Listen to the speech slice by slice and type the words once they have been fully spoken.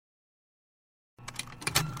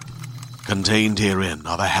Contained herein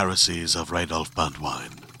are the heresies of Radolf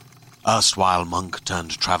Burntwine, erstwhile monk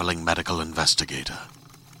turned traveling medical investigator.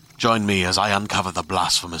 Join me as I uncover the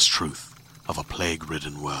blasphemous truth of a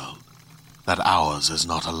plague-ridden world, that ours is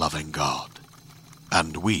not a loving God,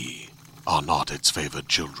 and we are not its favored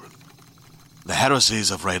children. The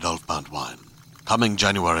heresies of Radolf Burntwine, coming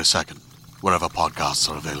January 2nd, wherever podcasts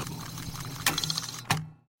are available.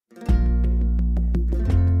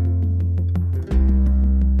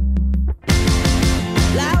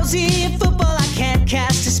 Lousy at football, I can't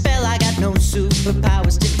cast a spell, I got no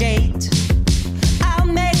superpowers to date. I'll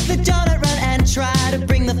make the donut run and try to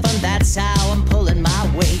bring the fun, that's how I'm pulling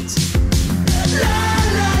my weight. La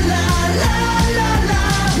la la la la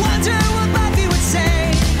la, wonder what Buffy would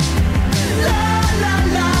say. La la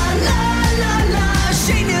la la la la,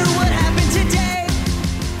 she knew what happened today.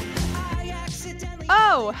 I accidentally...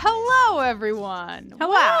 Oh, hello everyone.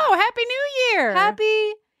 Hello, Wow. Happy New Year.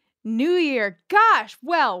 Happy New Year. Gosh,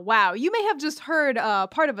 well, wow. You may have just heard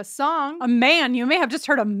part of a song. A man. You may have just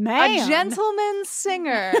heard a man. A gentleman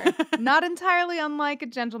singer. Not entirely unlike a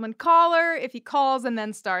gentleman caller if he calls and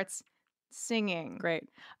then starts singing. Great.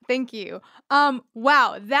 Thank you.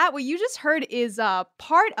 Wow, that what you just heard is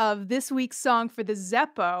part of this week's song for the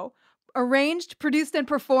Zeppo, arranged, produced, and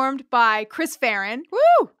performed by Chris Farron.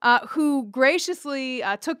 Woo! Who graciously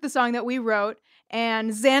took the song that we wrote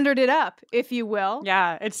and Xandered it up, if you will.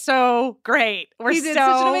 Yeah, it's so great. He did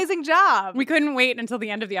such an amazing job. We couldn't wait until the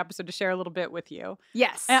end of the episode to share a little bit with you.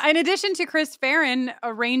 Yes. In addition to Chris Farron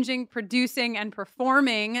arranging, producing, and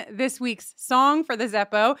performing this week's song for the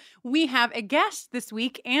Zeppo, we have a guest this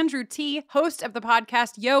week, Andrew T., host of the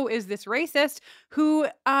podcast Yo, Is This Racist?, who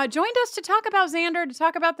joined us to talk about Xander, to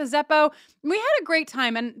talk about the Zeppo. We had a great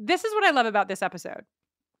time, and this is what I love about this episode.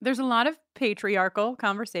 There's a lot of patriarchal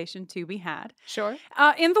conversation to be had. Sure.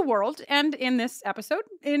 In the world and in this episode,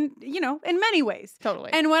 in many ways. Totally.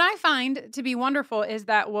 And what I find to be wonderful is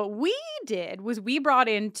that what we did was we brought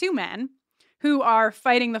in two men who are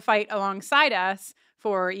fighting the fight alongside us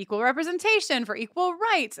for equal representation, for equal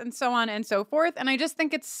rights, and so on and so forth. And I just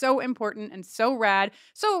think it's so important and so rad.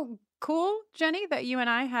 So cool, Jenny, that you and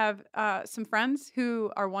I have some friends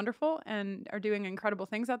who are wonderful and are doing incredible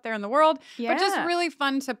things out there in the world. Yeah. But just really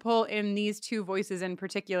fun to pull in these two voices in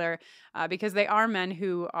particular because they are men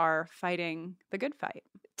who are fighting the good fight.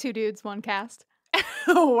 Two dudes, one cast.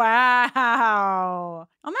 Wow.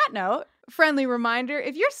 On that note, Friendly reminder,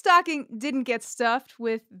 if your stocking didn't get stuffed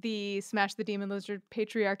with the Smash the Demon Lizard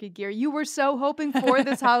patriarchy gear you were so hoping for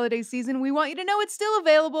this holiday season, we want you to know it's still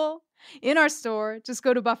available in our store. Just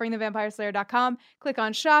go to bufferingthevampireslayer.com, click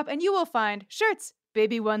on shop, and you will find shirts,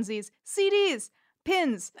 baby onesies, CDs,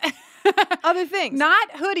 pins, other things.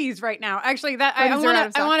 not hoodies right now. Actually, that I Hoodies are out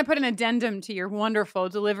of stock. want to put an addendum to your wonderful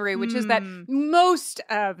delivery, which is that most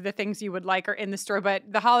of the things you would like are in the store, but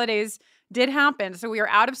the holidays did happen. So we are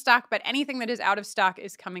out of stock, but anything that is out of stock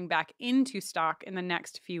is coming back into stock in the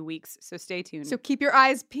next few weeks. So stay tuned. So keep your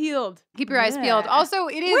eyes peeled. keep your eyes peeled. Also,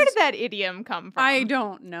 it is... Where did that idiom come from? I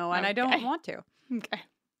don't know, and I don't Okay. want to. Okay.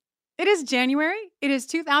 It is January. It is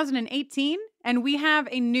 2018, and we have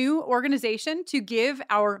a new organization to give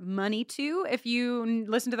our money to. If you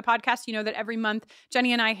listen to the podcast, you know that every month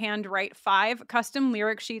Jenny and I handwrite 5 custom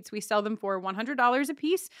lyric sheets. We sell them for $100 a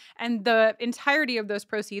piece, and the entirety of those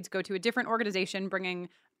proceeds go to a different organization, bringing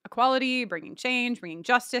equality, bringing change, bringing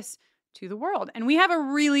justice to the world. And we have a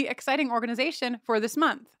really exciting organization for this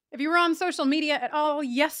month. If you were on social media at all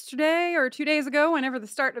yesterday or 2 days ago, whenever the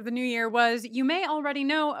start of the new year was, you may already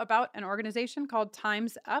know about an organization called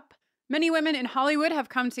Time's Up. Many women in Hollywood have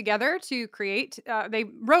come together to create, they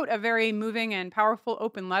wrote a very moving and powerful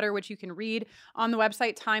open letter, which you can read on the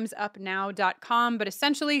website timesupnow.com. But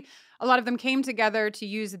essentially, a lot of them came together to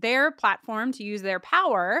use their platform, to use their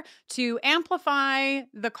power to amplify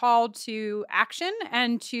the call to action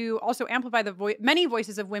and to also amplify the many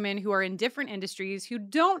voices of women who are in different industries who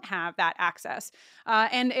don't have that access.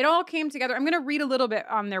 And it all came together. I'm going to read a little bit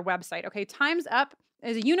on their website. Okay, Time's Up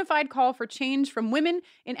is a unified call for change from women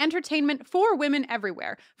in entertainment for women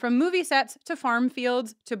everywhere. From movie sets to farm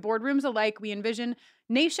fields to boardrooms alike, we envision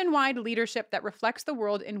nationwide leadership that reflects the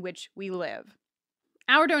world in which we live.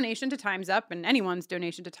 Our donation to Time's Up, and anyone's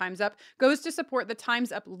donation to Time's Up, goes to support the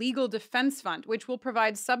Time's Up Legal Defense Fund, which will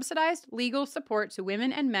provide subsidized legal support to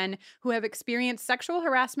women and men who have experienced sexual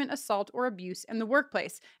harassment, assault, or abuse in the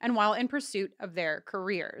workplace and while in pursuit of their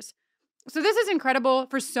careers. So this is incredible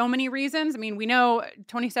for so many reasons. I mean, we know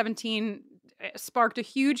 2017 sparked a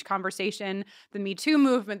huge conversation. The Me Too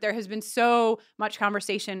movement, there has been so much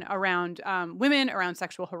conversation around women, around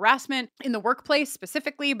sexual harassment in the workplace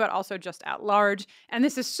specifically, but also just at large. And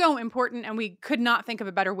this is so important, and we could not think of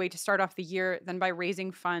a better way to start off the year than by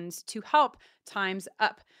raising funds to help Time's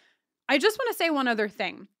Up. I just want to say one other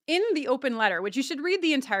thing. In the open letter, which you should read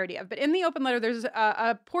the entirety of, but in the open letter, there's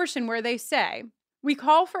a portion where they say, we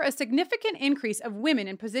call for a significant increase of women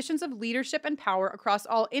in positions of leadership and power across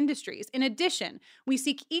all industries. In addition, we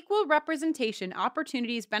seek equal representation,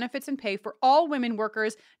 opportunities, benefits, and pay for all women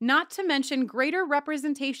workers, not to mention greater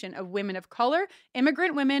representation of women of color,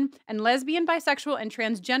 immigrant women, and lesbian, bisexual, and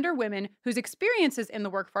transgender women whose experiences in the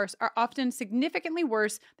workforce are often significantly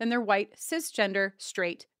worse than their white, cisgender,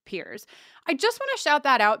 straight peers. I just want to shout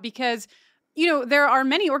that out because there are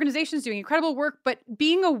many organizations doing incredible work, but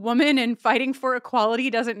being a woman and fighting for equality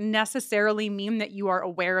doesn't necessarily mean that you are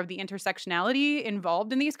aware of the intersectionality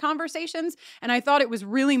involved in these conversations. And I thought it was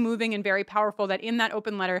really moving and very powerful that in that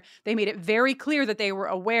open letter, they made it very clear that they were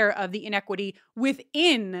aware of the inequity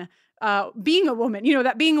within being a woman.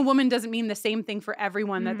 That being a woman doesn't mean the same thing for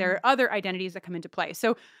everyone, that there are other identities that come into play.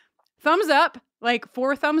 So thumbs up, like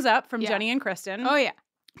 4 thumbs up from Jenny and Kristen. Oh, yeah.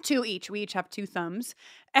 2 each. We each have 2 thumbs.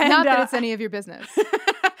 And, not that it's any of your business.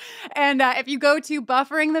 And if you go to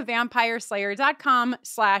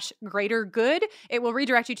bufferingthevampireslayer.com/greatergood, it will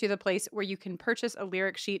redirect you to the place where you can purchase a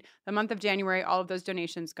lyric sheet. The month of January, all of those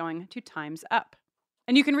donations going to Time's Up.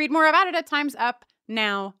 And you can read more about it at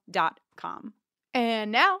timesupnow.com.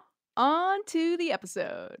 And now, on to the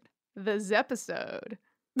episode. The Zepisode.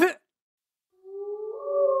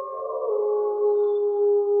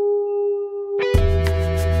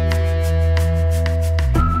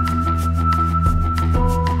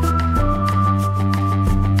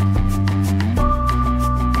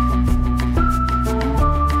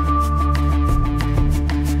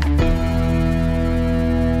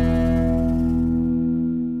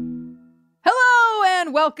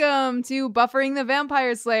 Welcome to Buffering the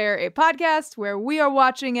Vampire Slayer, a podcast where we are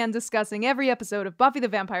watching and discussing every episode of Buffy the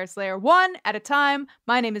Vampire Slayer one at a time.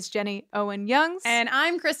 My name is Jenny Owen Youngs. And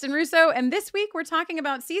I'm Kristen Russo. And this week we're talking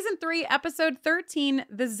about Season 3, Episode 13,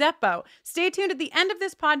 The Zeppo. Stay tuned at the end of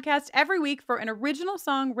this podcast every week for an original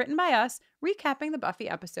song written by us, recapping the Buffy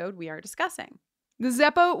episode we are discussing. The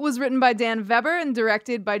Zeppo was written by Dan Weber and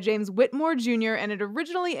directed by James Whitmore Jr., and it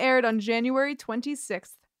originally aired on January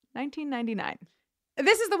 26th, 1999.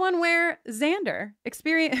 This is the one where Xander I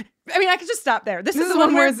could just stop there. This is the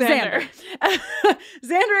one where Xander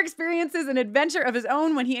experiences an adventure of his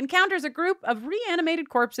own when he encounters a group of reanimated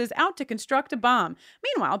corpses out to construct a bomb.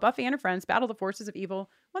 Meanwhile, Buffy and her friends battle the forces of evil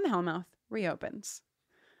when the Hellmouth reopens.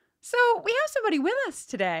 So we have somebody with us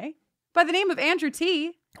today by the name of Andrew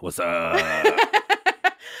T. What's up?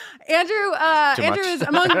 Andrew is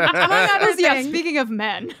among other things. Yeah, speaking of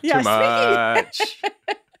men. Yeah, Too much.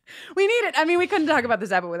 We need it. I mean, we couldn't talk about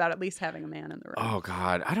this episode without at least having a man in the room. Oh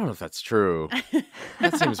God, I don't know if that's true.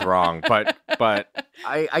 That seems wrong, but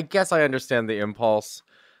I guess I understand the impulse.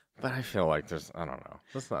 But I feel like there's not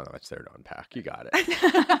much there to unpack. You got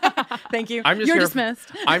it. Thank you. You're dismissed.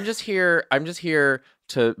 I'm just here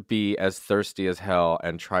to be as thirsty as hell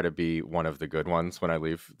and try to be one of the good ones when I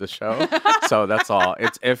leave the show. So that's all.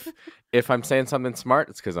 It's if I'm saying something smart,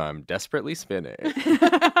 it's because I'm desperately spinning.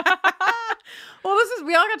 Well,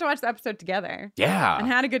 we all got to watch the episode together. Yeah. And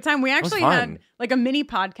had a good time. We actually had like a mini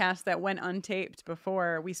podcast that went untaped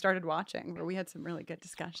before we started watching, where we had some really good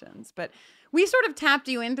discussions. But we sort of tapped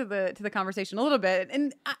you into the conversation a little bit.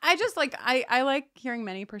 And I just I like hearing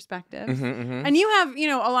many perspectives. And you have,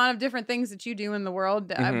 a lot of different things that you do in the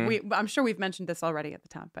world. I'm sure we've mentioned this already at the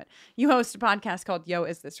top, but you host a podcast called Yo,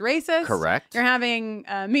 Is This Racist? Correct. You're having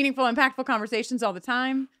meaningful, impactful conversations all the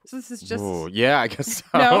time. So this is just... Ooh, yeah, I guess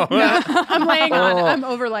so. No, I'm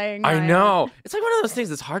overlaying. I know. It's like one of those things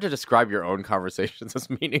that's hard to describe your own conversations as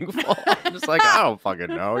meaningful. I'm just like, I don't fucking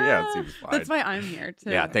know. Yeah, it seems fine. That's why I'm here.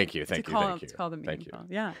 Thank you. To call them meaningful.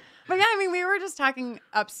 Yeah. But yeah, I mean, we were just talking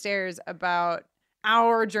upstairs about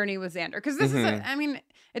our journey with Xander. Because this is,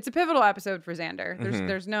 it's a pivotal episode for Xander.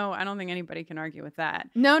 There's no, I don't think anybody can argue with that.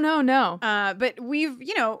 No. But we've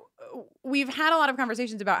had a lot of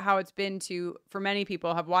conversations about how it's been for many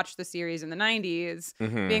people have watched the series in the 90s,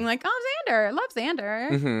 being like, oh, Xander, I love Xander.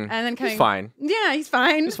 And then coming, he's fine. Yeah, he's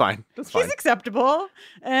fine. He's fine. That's fine. He's acceptable.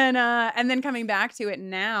 And then coming back to it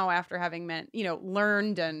now after having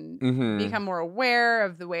learned and become more aware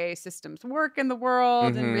of the way systems work in the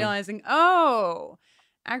world and realizing, oh,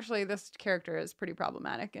 actually, this character is pretty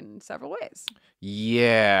problematic in several ways.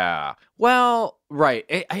 Yeah. Well, right.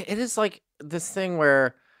 It is like this thing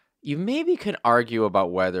where you maybe could argue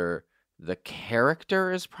about whether the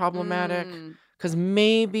character is problematic. Mm. Because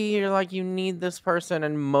maybe you're like, you need this person,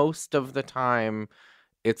 and most of the time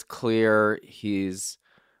it's clear he's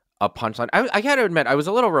a punchline. I got to admit, I was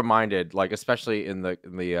a little reminded, like, especially in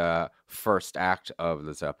the first act of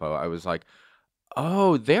the Zeppo, I was like,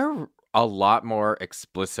 oh, they're a lot more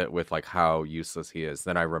explicit with, like, how useless he is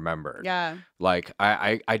than I remembered. Yeah. Like,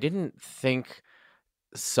 I didn't think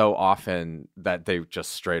so often that they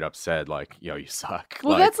just straight up said, like, yo, you suck.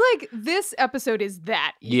 Well, like, that's like, this episode is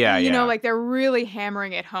that. Yeah, You know, yeah. like, they're really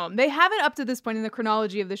hammering it home. They haven't, up to this point in the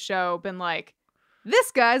chronology of the show, been like,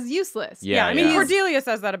 this guy's useless. Yeah, I mean, yeah. Cordelia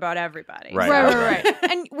says that about everybody. Right.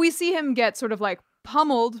 Right. And we see him get sort of like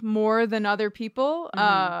pummeled more than other people.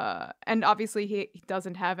 And obviously he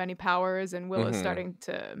doesn't have any powers, and Willow's starting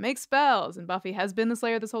to make spells, and Buffy has been the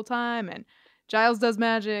Slayer this whole time, and Giles does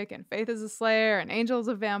magic, and Faith is a Slayer, and Angel's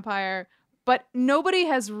a vampire. But nobody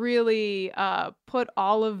has really put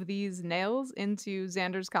all of these nails into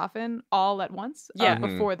Xander's coffin all at once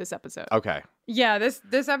before this episode. Okay. Yeah, this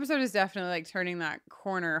episode is definitely like turning that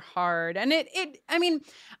corner hard. And I mean,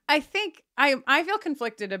 I think I feel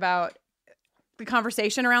conflicted about the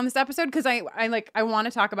conversation around this episode, because I want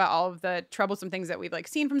to talk about all of the troublesome things that we've like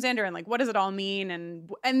seen from Xander, and like, what does it all mean,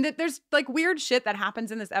 and that there's like weird shit that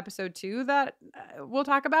happens in this episode too that we'll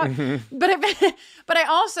talk about. But I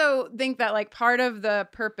also think that like part of the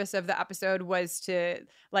purpose of the episode was to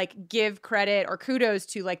like give credit or kudos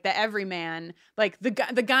to like the everyman, like the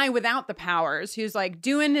guy without the powers, who's like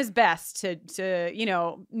doing his best to you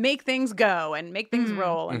know, make things go and make things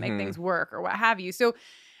roll and make things work or what have you. So,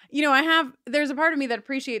 you know, there's a part of me that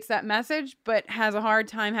appreciates that message, but has a hard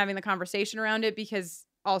time having the conversation around it, because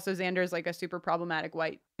also Xander is like a super problematic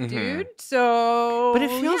white dude. So, but it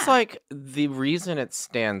feels like the reason it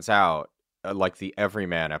stands out, like the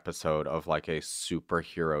Everyman episode of like a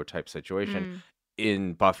superhero type situation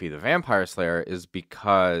in Buffy the Vampire Slayer, is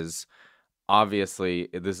because obviously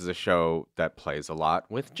this is a show that plays a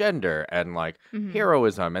lot with gender and like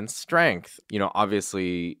heroism and strength. You know,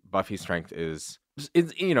 obviously Buffy's strength is,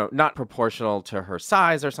 you know, not proportional to her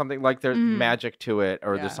size or something. Like, there's magic to it,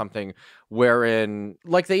 or there's something wherein,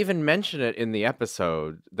 like, they even mention it in the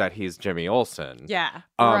episode that he's Jimmy Olsen. Yeah.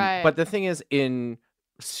 Right. But the thing is, in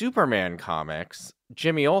Superman comics,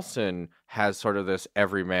 Jimmy Olsen has sort of this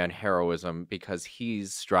everyman heroism because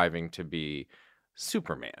he's striving to be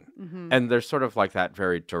Superman. And there's sort of like that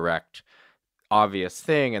very direct, obvious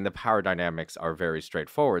thing, and the power dynamics are very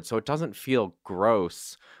straightforward. So it doesn't feel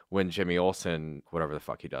gross when Jimmy Olsen, whatever the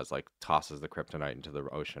fuck he does, like tosses the kryptonite into the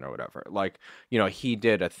ocean or whatever. Like, you know, he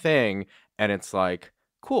did a thing, and it's like,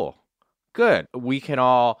 cool, good. We can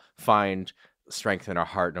all find strength in our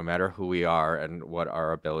heart, no matter who we are and what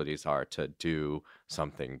our abilities are, to do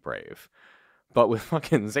something brave. But with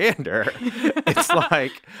fucking Xander, it's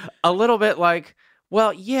like a little bit like,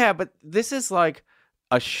 well, yeah, but this is like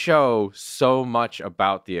a show so much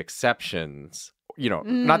about the exceptions, you know,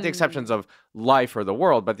 not the exceptions of life or the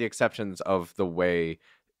world, but the exceptions of the way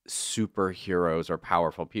superheroes or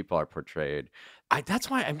powerful people are portrayed. That's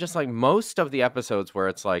why I'm just like, most of the episodes where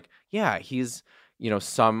it's like, yeah, he's, you know,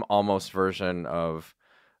 some almost version of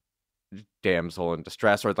damsel in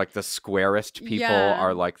distress, or like the squarest people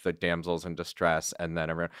are like the damsels in distress, and then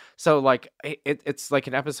everyone. So like it's like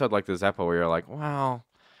an episode like the Zeppo where you're like, well,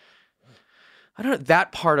 I don't know.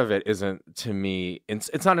 That part of it isn't, to me,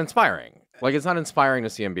 it's not inspiring. Like, it's not inspiring to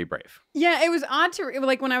see him be brave. Yeah, it was odd to,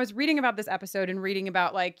 like, when I was reading about this episode and reading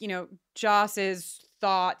about, like, you know, Joss's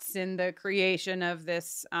thoughts in the creation of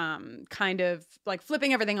this kind of like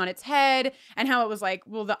flipping everything on its head, and how it was like,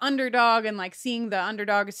 well, the underdog, and like seeing the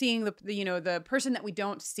underdog, seeing the you know, the person that we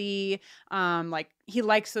don't see, like, he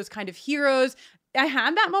likes those kind of heroes. I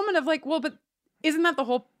had that moment of like, well, but isn't that the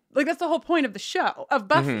whole, like, that's the whole point of the show, of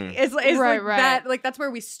Buffy, is right. that, like, that's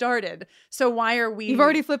where we started. So why are we? You've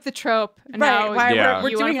already flipped the trope, and now we're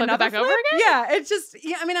you doing wanna flip another it back over flip? again? Yeah, it's just,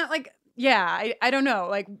 yeah, I mean, I don't know,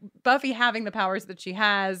 like, Buffy having the powers that she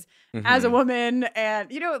has as a woman,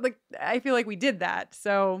 and, you know, like, I feel like we did that,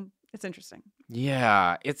 so it's interesting.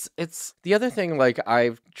 Yeah, it's the other thing, like,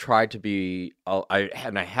 I've tried to be, I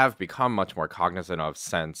have become much more cognizant of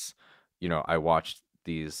since, you know, I watched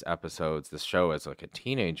these episodes, this show, as like a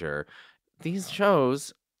teenager. These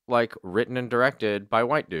shows, like, written and directed by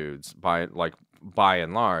white dudes, by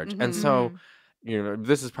and large. And so, you know,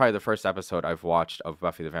 this is probably the first episode I've watched of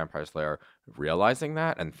Buffy the Vampire Slayer realizing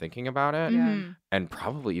that and thinking about it, and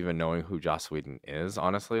probably even knowing who Joss Whedon is,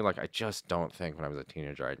 honestly. Like, I just don't think when I was a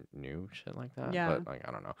teenager I knew shit like that. Yeah. But, like,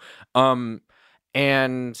 I don't know.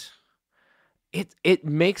 And it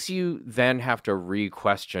makes you then have to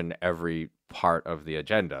re-question every part of the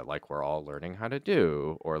agenda, like we're all learning how to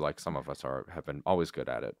do, or like some of us have been always good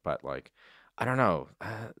at it, but like I don't know.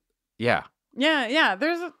 Yeah. Yeah.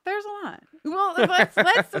 There's a lot. Well, let's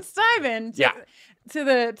dive in to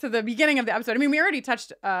the beginning of the episode. I mean, we already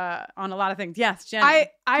touched on a lot of things. Yes, Jen. I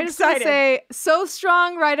just want to say, so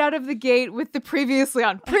strong right out of the gate with the previously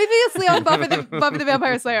on Buffy the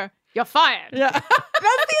Vampire Slayer. You're fired. Yeah. That's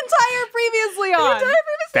the entire previously on.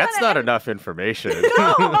 That's not enough information.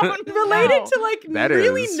 No, related to like That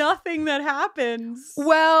really is. nothing that happens.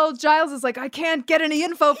 Well, Giles is like, I can't get any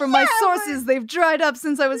info from my sources. They've dried up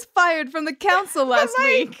since I was fired from the council last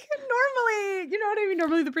week. Normally, you know what I mean?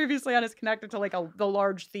 Normally the previously on is connected to like the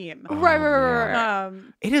large theme. Right.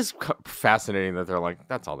 It is fascinating that they're like,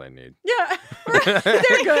 that's all they need. Yeah.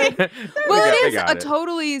 They're good. Well, They it is got a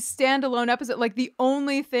totally standalone episode. Like the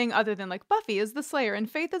only thing other than like Buffy is the Slayer, and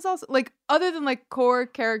Faith is also like other than like core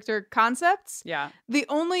character concepts. Yeah. The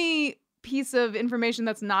only piece of information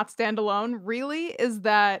that's not standalone really is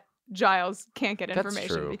that Giles can't get That's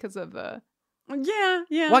information true. because of the. Yeah.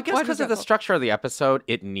 Well, I guess Watch because of the Zeppo. structure of the episode,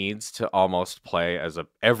 it needs to almost play as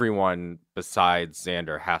everyone besides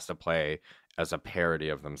Xander has to play as a parody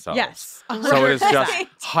of themselves. Yes. So it is just 100%.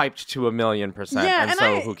 hyped to 1,000,000%. Yeah, and and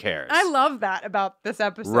so I- who cares? I love that about this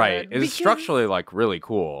episode. Right. It is because- structurally like really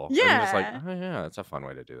cool. And it's like, Yeah. oh yeah, that's a fun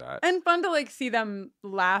way to do that. And fun to like see them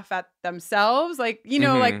laugh at themselves, like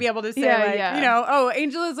like be able to say Yeah. oh,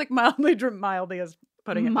 Angel is like mildly is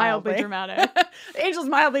putting it Mildly mildly dramatic. Angel's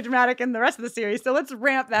mildly dramatic in the rest of the series, so let's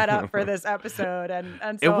ramp that up for this episode. And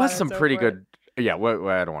so It on was and some so pretty forth. good. Yeah, well,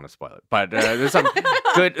 I don't want to spoil it, but there's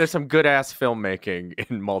some good ass filmmaking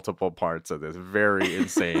in multiple parts of this. Very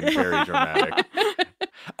insane, very dramatic.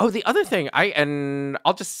 Oh, the other thing,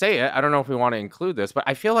 I'll just say it. I don't know if we want to include this, but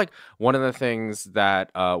I feel like one of the things that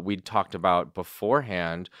we'd talked about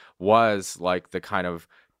beforehand was like the kind of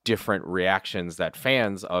different reactions that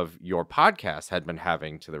fans of your podcast had been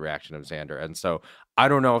having to the reaction of Xander. And so I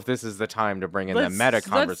don't know if this is the time to bring in the meta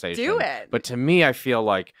conversation. Let's do it. But to me, I feel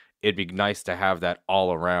like it'd be nice to have that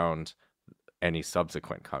all around any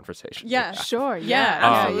subsequent conversation. Yeah, Sure. Yeah,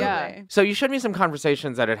 absolutely. absolutely. So you showed me some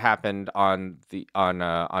conversations that had happened on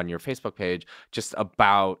your Facebook page just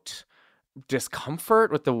about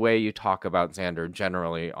discomfort with the way you talk about Xander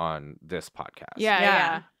generally on this podcast.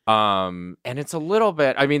 Yeah. And it's a little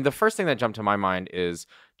bit, I mean, the first thing that jumped to my mind is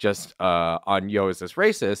just on Yo, Is This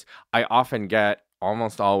Racist? I often get,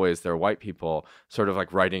 almost always, they're white people sort of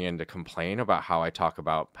like writing in to complain about how I talk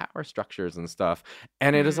about power structures and stuff.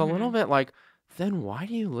 And it is a little bit like, then why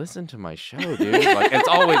do you listen to my show, dude? Like, it's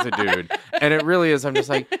always a dude. And it really is. I'm just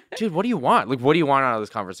like, dude, what do you want? Like, what do you want out of this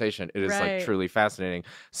conversation? It is like truly fascinating.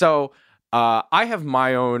 So I have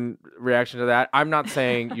my own reaction to that. I'm not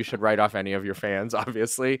saying you should write off any of your fans,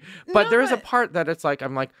 obviously. But there is a part that it's like,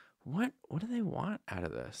 I'm like, what do they want out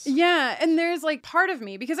of this? Yeah, and there's like part of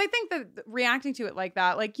me, because I think that reacting to it like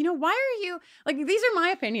that, like, why are you, like, these are my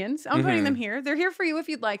opinions. I'm putting them here. They're here for you if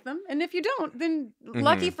you'd like them. And if you don't, then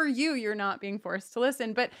lucky for you, you're not being forced to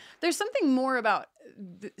listen. But there's something more about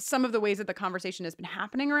some of the ways that the conversation has been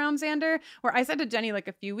happening around Xander, where I said to Jenny like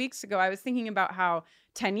a few weeks ago, I was thinking about how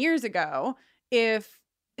 10 years ago, if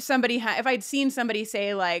I'd seen somebody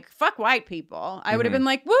say like "fuck white people," I would have been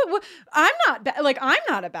like, "Whoa, I'm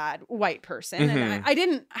not a bad white person." And I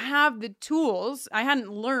didn't have the tools. I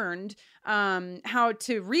hadn't learned how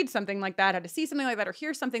to read something like that, how to see something like that, or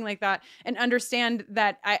hear something like that, and understand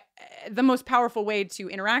that the most powerful way to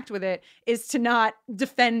interact with it is to not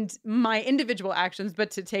defend my individual actions, but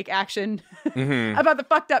to take action about the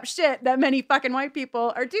fucked up shit that many fucking white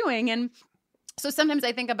people are doing. And so sometimes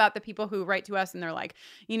I think about the people who write to us and they're like,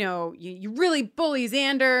 you really bully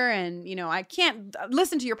Xander, and, I can't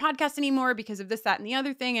listen to your podcast anymore because of this, that, and the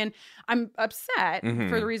other thing. And I'm upset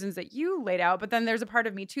for the reasons that you laid out. But then there's a part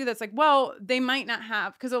of me too that's like, well, they might not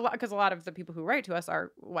have, because a lot of the people who write to us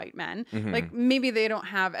are white men. Like maybe they don't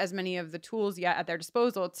have as many of the tools yet at their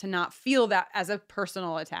disposal to not feel that as a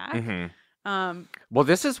personal attack. Well,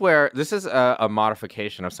 this is a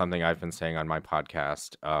modification of something I've been saying on my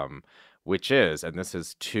podcast, which is, and this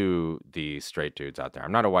is to the straight dudes out there.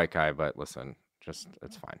 I'm not a white guy, but listen,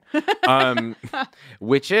 it's fine.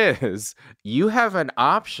 Which is, you have an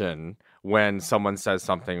option when someone says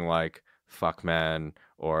something like fuck men,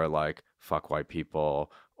 or like fuck white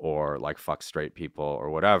people, or like fuck straight people,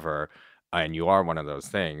 or whatever, and you are one of those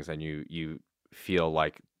things, and you feel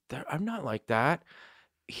like I'm not like that.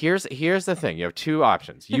 Here's the thing. You have two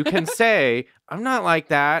options. You can say I'm not like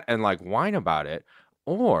that and like whine about it,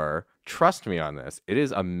 or trust me on this, it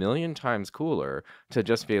is 1,000,000 times cooler to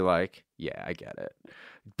just be like, yeah, I get it.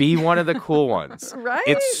 Be one of the cool ones. Right?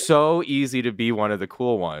 It's so easy to be one of the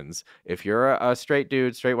cool ones. If you're a straight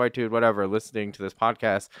dude, straight white dude, whatever, listening to this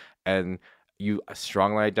podcast and you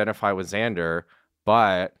strongly identify with Xander,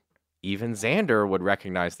 but even Xander would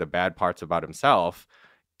recognize the bad parts about himself.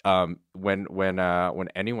 When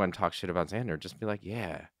anyone talks shit about Xander, just be like,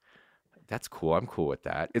 yeah, that's cool. I'm cool with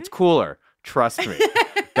that. It's cooler. Trust me.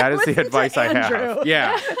 That is the advice I have.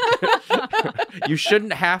 Yeah. You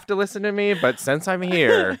shouldn't have to listen to me, but since I'm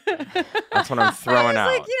here, that's what I'm throwing out.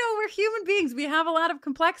 Like, we're human beings. We have a lot of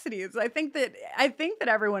complexities. I think that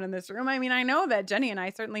everyone in this room, I mean, I know that Jenny and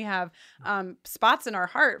I certainly have spots in our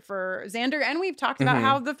heart for Xander, and we've talked about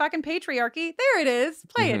how the fucking patriarchy, there it is.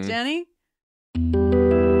 Play it, Jenny.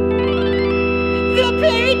 The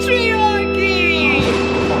patriarchy!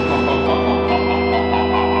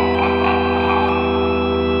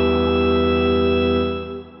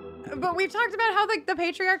 But we've talked about how the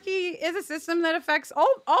patriarchy is a system that affects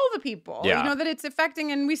all the people. Yeah. That it's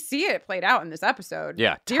affecting, and we see it played out in this episode.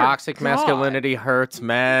 Yeah, Dear toxic God. masculinity hurts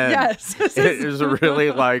men. Yes. It is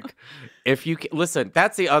really like, if you listen,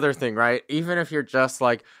 that's the other thing, right? Even if you're just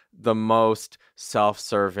like the most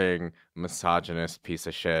self-serving, misogynist piece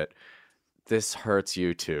of shit, this hurts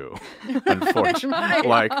you too. Unfortunately,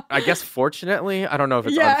 like, I guess fortunately, I don't know if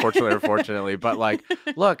it's unfortunately or fortunately, but like,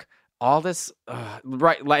 look, all this,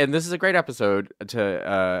 right? Like, and this is a great episode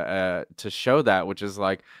to show that, which is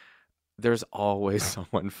like, there's always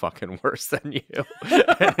someone fucking worse than you.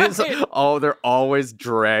 They're always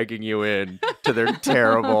dragging you in to their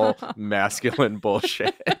terrible masculine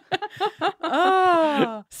bullshit.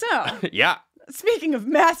 Oh, so yeah. Speaking of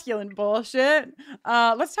masculine bullshit,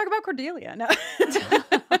 let's talk about Cordelia. No.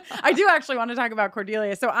 I do actually want to talk about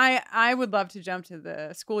Cordelia. So I would love to jump to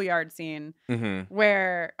the schoolyard scene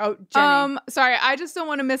where, Jenny. Sorry, I just don't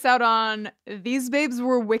want to miss out on These Babes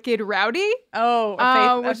Were Wicked Rowdy.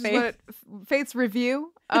 Oh, which is what Faith's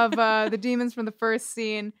review of the demons from the first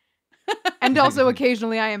scene. And also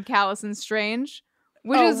occasionally I Am Callous and Strange.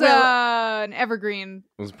 Which is an evergreen.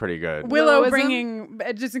 It was pretty good. Willow bringing,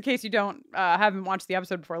 just in case you haven't watched the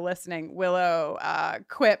episode before listening, Willow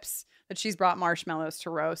quips that she's brought marshmallows to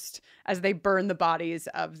roast as they burn the bodies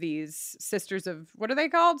of these sisters of, what are they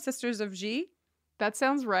called? Sisters of G? That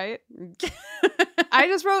sounds right. I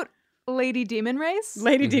just wrote Lady Demon Race.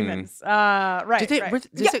 Lady Demons. Right.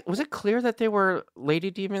 Was it clear that they were lady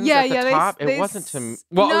demons at the top? It wasn't to.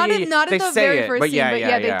 Well, not in the very first scene,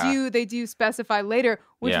 but they do specify later,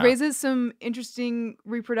 which raises some interesting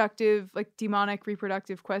demonic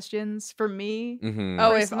reproductive questions for me.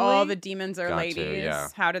 Oh, if all the demons are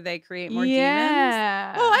ladies, how do they create more demons?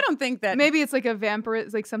 Well, I don't think that. Maybe it's like a vampire,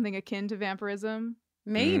 like something akin to vampirism.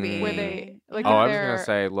 Maybe where they like. I was gonna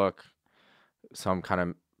say, look, some kind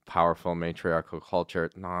of powerful matriarchal culture,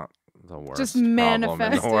 not the worst just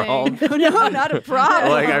manifesting problem in the world. No, not a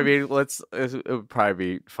problem. Like, I mean, it would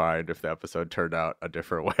probably be fine if the episode turned out a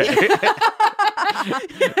different way.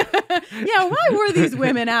 Yeah, why were these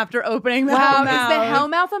women after opening the Hellmouth? Is the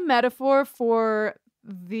Hellmouth a metaphor for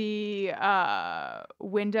the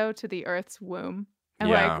window to the Earth's womb? And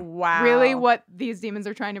wow. Really what these demons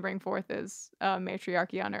are trying to bring forth is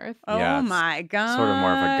matriarchy on Earth. Oh my God. Sort of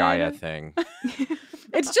more of a Gaia thing.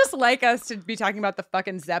 It's just like us to be talking about the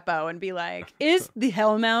fucking Zeppo and be like, is the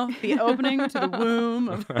Hellmouth the opening to the womb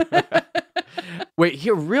of... Wait,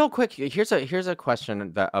 here, real quick. Here's a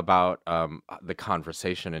question about the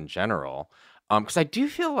conversation in general. Because I do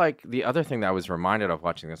feel like the other thing that I was reminded of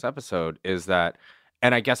watching this episode is that,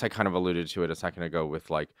 and I guess I kind of alluded to it a second ago with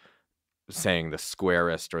like saying the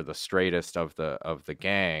squarest or the straightest of the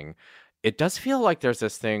gang. It does feel like there's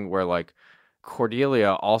this thing where like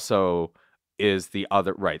Cordelia also is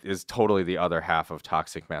totally the other half of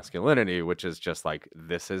toxic masculinity, which is just like,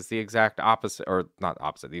 this is the exact opposite, or not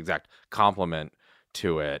opposite, the exact complement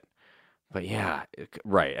to it. But yeah,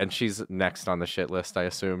 right. And she's next on the shit list, I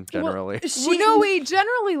assume, generally. We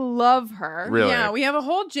generally love her. Really? Yeah, we have a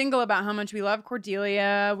whole jingle about how much we love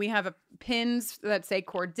Cordelia. We have pins that say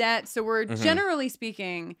Cordette. So we're generally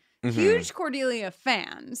speaking huge Cordelia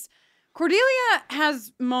fans. Cordelia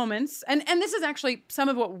has moments, and this is actually some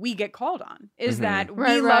of what we get called on, is that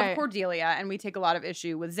we love Cordelia and we take a lot of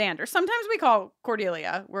issue with Xander. Sometimes we call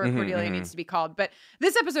Cordelia where Cordelia needs to be called, but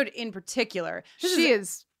this episode in particular, She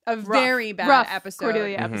is a very bad rough episode.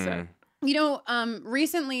 Cordelia episode.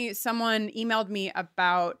 Recently someone emailed me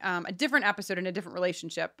about a different episode in a different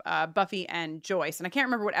relationship, Buffy and Joyce. And I can't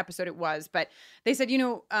remember what episode it was, but they said,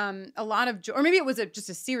 a lot of, or maybe it was just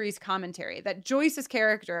a series commentary, that Joyce's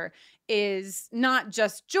character is not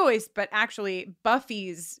just Joyce, but actually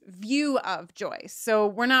Buffy's view of Joyce. So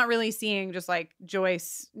we're not really seeing just like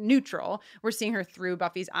Joyce neutral. We're seeing her through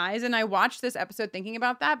Buffy's eyes. And I watched this episode thinking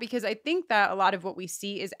about that because I think that a lot of what we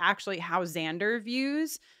see is actually how Xander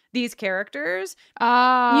views these characters,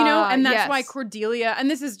 and that's why Cordelia,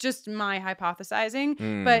 and this is just my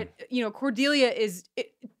hypothesizing, but, Cordelia is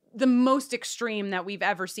the most extreme that we've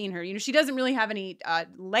ever seen her. You know, she doesn't really have any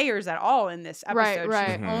layers at all in this episode.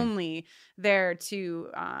 Right. She's only there to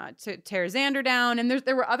tear Xander down. And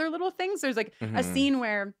there were other little things. There's like a scene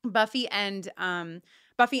where Buffy and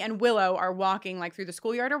Willow are walking like through the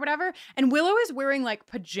schoolyard or whatever. And Willow is wearing like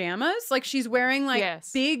pajamas. Like she's wearing like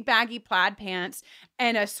big baggy plaid pants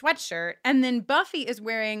and a sweatshirt. And then Buffy is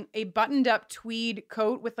wearing a buttoned up tweed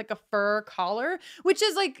coat with like a fur collar, which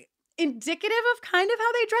is like indicative of kind of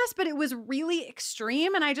how they dress, but it was really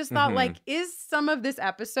extreme. And I just thought like, is some of this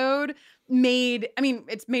episode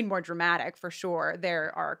it's made more dramatic for sure,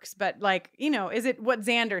 their arcs, but like, is it what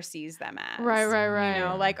Xander sees them as?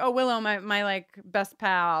 Right. Like, oh, Willow, my like best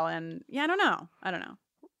pal. And I don't know.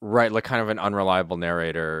 Right, like kind of an unreliable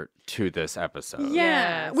narrator to this episode.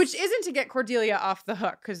 Yeah, Yes. which isn't to get Cordelia off the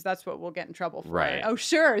hook, because that's what we'll get in trouble for. Right. Oh,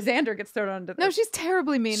 sure, Xander gets thrown under the... No, she's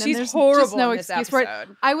terribly mean. She's and there's horrible just no in this excuse for it.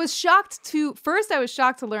 episode. I was shocked to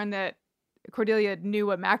learn that Cordelia knew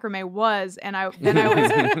what macrame was, and I was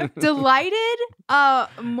delighted,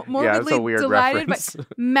 morbidly that's a weird delighted. reference. But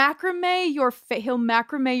he'll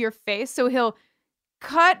macrame your face, so he'll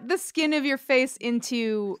cut the skin of your face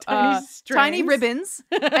into tiny ribbons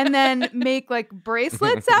and then make like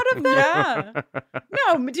bracelets out of them. Yeah.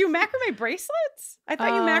 No, do you macrame bracelets? I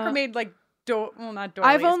thought you macramed like not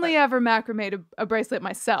doilies. I've only ever macramed a bracelet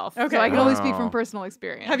myself, okay. so I can only speak from personal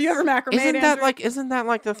experience. Have you ever macramed? Isn't that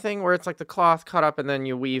like the thing where it's like the cloth cut up and then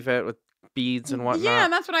you weave it with beads and whatnot? Yeah,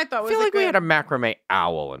 that's what I thought. I feel like we had a macrame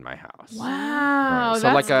owl in my house. Wow, Right. So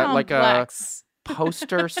that's like a complex.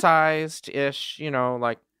 poster sized ish,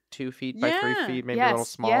 like 2 feet by 3 feet, maybe a little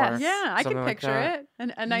smaller. Yeah, I can something like picture that.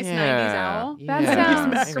 it. A nice 90s owl. That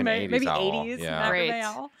sounds- macrame, maybe 80s Yeah. macrame Great.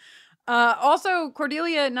 owl. Also,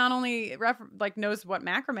 Cordelia not only knows what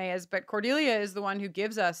macrame is, but Cordelia is the one who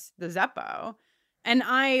gives us the Zeppo. And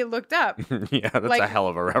I looked up. Yeah, that's a hell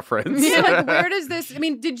of a reference. Yeah, like where does this?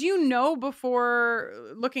 Did you know before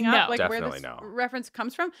looking up where Definitely this no. reference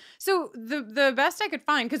comes from? So the best I could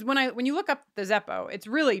find, because when you look up the Zeppo, it's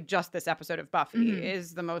really just this episode of Buffy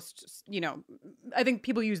is the most. I think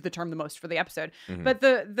people use the term the most for the episode. But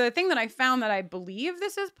the thing that I found that I believe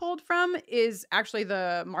this is pulled from is actually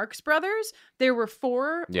the Marx Brothers. There were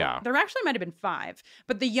 4. Yeah. There actually might have been 5,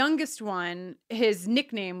 but the youngest one, his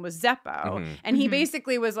nickname was Zeppo, and he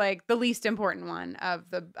basically was like the least important one of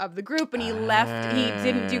the group, and he left. He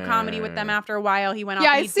didn't do comedy with them after a while. He went off.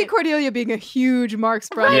 Yeah, I see Cordelia being a huge Marx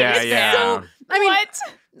Brothers. Yeah. So, what?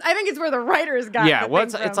 I think it's where the writers got. Yeah, the well,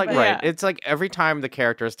 thing it's from, like but right. yeah. It's like every time the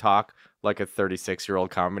characters talk like a 36-year-old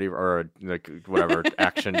comedy or like whatever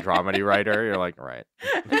action dramedy writer, you're like, right,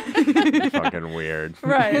 fucking weird,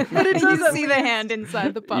 right? But it does You see the hand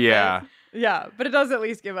inside the puppet. Yeah. But it does at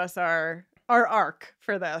least give us our arc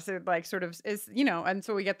for this. It like sort of is, and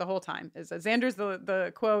so we get the whole time is that Xander's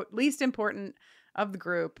the quote least important of the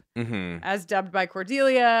group, as dubbed by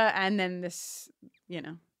Cordelia, and then this,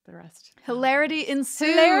 the rest. Hilarity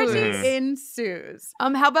ensues. Ensues.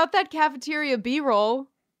 How about that cafeteria B-roll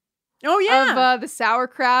Oh yeah. of the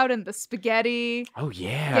sauerkraut and the spaghetti Oh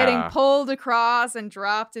yeah. getting pulled across and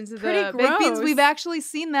dropped into Pretty the baked beans? gross. We've actually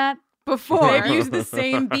seen that before. They've used the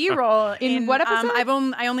same B-roll In what episode?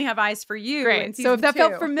 I only have eyes for you. Great. In So if that season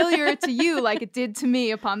 2. felt familiar to you like it did to me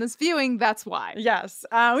upon this viewing, that's why. Yes.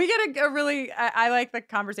 We get a really, I like the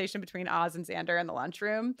conversation between Oz and Xander in the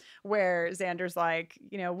lunchroom where Xander's like,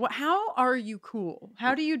 how are you cool?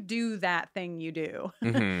 How do you do that thing you do?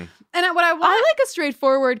 And what I want. I like a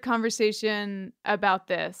straightforward conversation about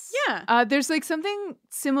this. Yeah. There's like something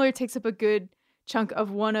similar takes up a good chunk of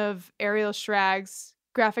one of Ariel Schrag's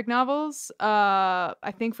graphic novels.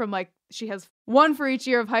 I think from she has one for each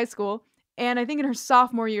year of high school. And I think in her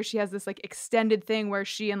sophomore year, she has this like extended thing where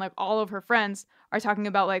she and like all of her friends are talking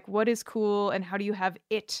about like what is cool and how do you have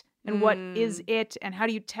it and what is it and how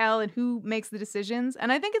do you tell and who makes the decisions.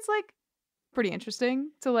 And I think it's like pretty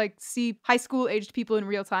interesting to like see high school aged people in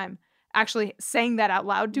real time actually saying that out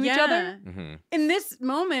loud to each other. Mm-hmm. In this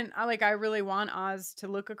moment, I really want Oz to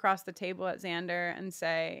look across the table at Xander and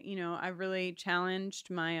say, I really challenged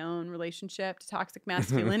my own relationship to toxic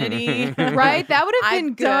masculinity. Right? That would have been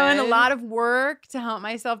I've good. done a lot of work to help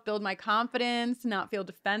myself build my confidence, to not feel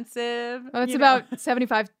defensive. Oh, it's about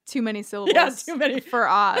 75 too many syllables. Yeah, too many. For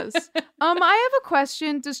Oz. I have a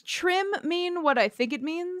question. Does trim mean what I think it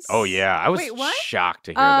means? Oh yeah, I was Wait, what? shocked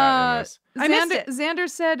to hear that in this. I missed it. Xander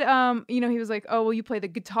said, he was like, oh, well, you play the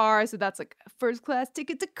guitar, so that's like a first class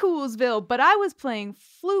ticket to Coolsville. But I was playing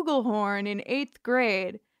flugelhorn in 8th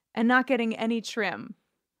grade and not getting any trim.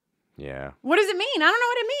 Yeah, What does it mean? I don't know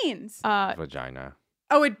what it means. vagina.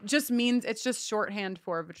 Oh, it just means it's just shorthand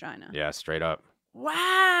for vagina. Yeah, straight up.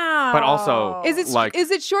 Wow. But also, Is it like,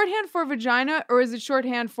 is it shorthand for vagina or is it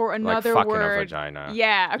shorthand for another like fucking word? a vagina.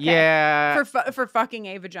 Yeah. Okay. Yeah. for fucking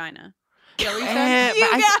a vagina. Is that what you said?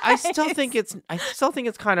 But You I still think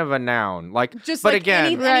it's kind of a noun. Like, Just but like again,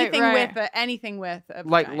 anything with a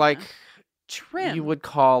like vagina. Trim. you would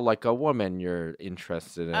call like a woman you're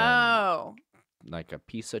interested in, Oh. like a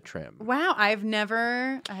piece of trim. Wow, I've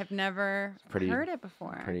never Pretty- heard it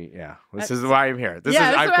before. Pretty, yeah. This is why I'm here. This Yeah,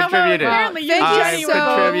 is that's I've why I'm contributed. apparently you Thank I've you so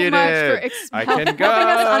contributed. much for I can go. helping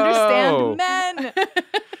us understand men.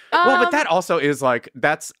 Well, but that also is like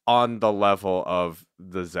that's on the level of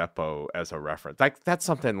the Zeppo as a reference. Like that's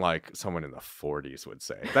something like someone in the 40s would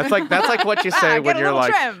say. That's like what you say Get when a you're little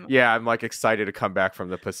like, trim. yeah, I'm like excited to come back from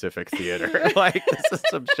the Pacific Theater. Like this is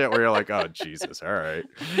some shit where you're like, oh Jesus, all right.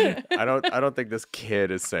 I don't think this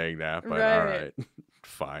kid is saying that, but all right,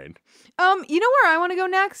 fine. You know where I want to go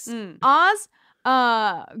next? Mm. Oz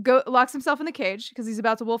locks himself in the cage because he's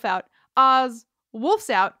about to wolf out. Oz wolfs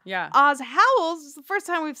out. Yeah. Oz howls. It's the first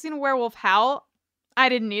time we've seen a werewolf howl. I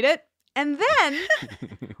didn't need it. And then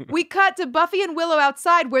we cut to Buffy and Willow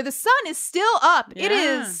outside where the sun is still up. It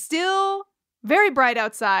Yeah. is still very bright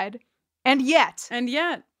outside. And yet,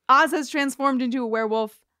 Oz has transformed into a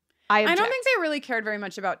werewolf. I don't think they really cared very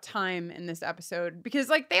much about time in this episode because,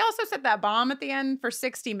 like, they also set that bomb at the end for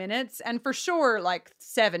 60 minutes, and for sure, like,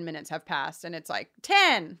 7 minutes have passed, and it's like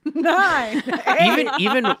 10, 9, 8.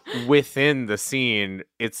 even within the scene,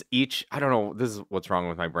 it's each. I don't know. This is what's wrong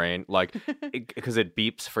with my brain. Like, because it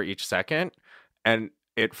beeps for each second, and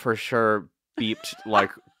it for sure beeped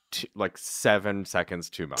like 7 seconds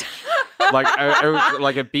too much. Like,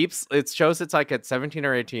 like it beeps. It shows it's like at 17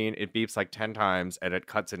 or 18. It beeps like 10 times, and it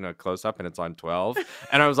cuts into a close up, and it's on 12.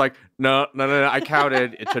 And I was like, no. I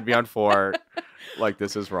counted. It should be on 4. Like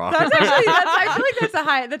this is wrong. I feel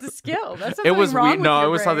like that's a skill. That's something it was wrong weird. with No, your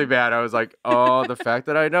it was brain. something bad. I was like, oh, the fact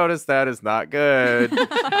that I noticed that is not good. So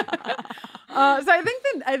I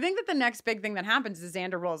think that the next big thing that happens is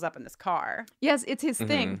Xander rolls up in this car. Yes, it's his Mm-hmm.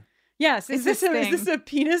 thing. Yes, is this thing. a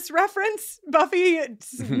penis reference? Buffy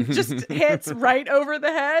just hits right over the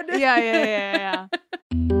head. Yeah.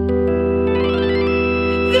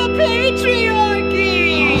 The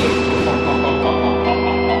patriarchy!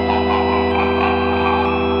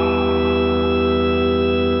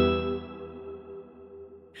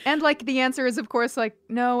 And like the answer is of course like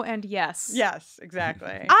no and yes. Yes,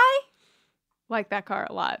 exactly. I like that car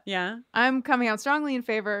a lot. Yeah. I'm coming out strongly in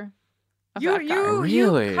favor of that car. You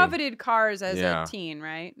Really? coveted cars as Yeah. a teen,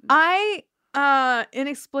 right? I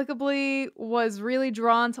inexplicably was really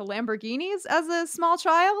drawn to Lamborghinis as a small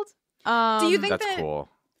child. Do you think That's that cool.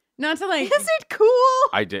 not to like Is it cool?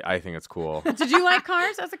 I think it's cool. Did you like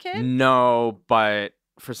cars as a kid? No, but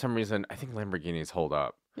for some reason, I think Lamborghinis hold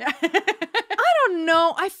up. Yeah. I don't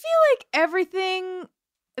know. I feel like everything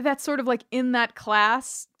that's sort of like in that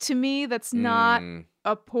class to me that's not Mm.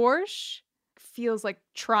 a Porsche feels like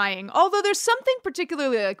trying. Although there's something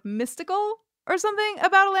particularly like mystical or something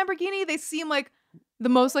about a Lamborghini. They seem like the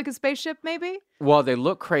most like a spaceship, maybe. Well, they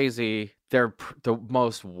look crazy. They're the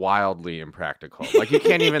most wildly impractical. Like you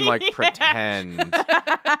can't even like pretend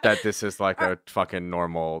that this is like a fucking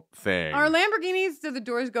normal thing. Are Lamborghinis, do the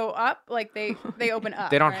doors go up? Like they open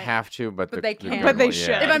up? They don't right? have to, but But they they're can. But they normal, should.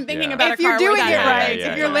 yeah, If I'm thinking yeah. about If a you're car doing where it that right,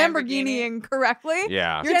 yeah, if you're yeah. Lamborghiniing correctly,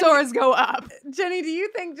 Yeah. your Jenny- doors go up. Jenny, do you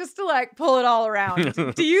think, just to like pull it all around,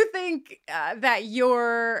 do you think that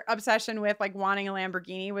your obsession with like wanting a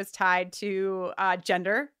Lamborghini was tied to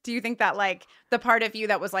gender? Do you think that like the part of you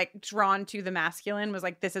that was like drawn to the masculine was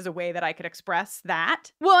like, this is a way that I could express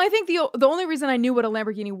that? Well, I think the only reason I knew what a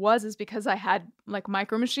Lamborghini was is because I had like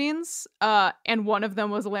micro machines, and one of them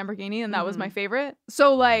was a Lamborghini, and that was my favorite.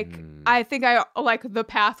 So like, I think I like the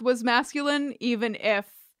path was masculine, even if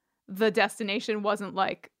the destination wasn't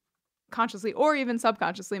like consciously or even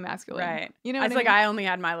subconsciously masculine. Right. You know, it's like I only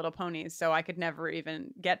had My Little Ponies, so I could never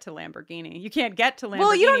even get to Lamborghini. You can't get to Lamborghini.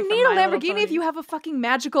 Well, you don't from need a My Little Lamborghini if Ponies. you have a fucking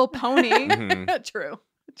magical pony. True.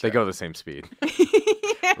 They go the same speed,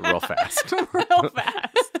 Yeah. real fast. Real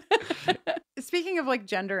fast. Speaking of like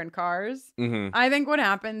gender and cars, I think what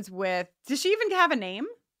happens with does she even have a name?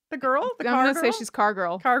 The girl, the I'm car gonna girl? say she's car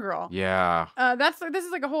girl. car girl. Yeah. This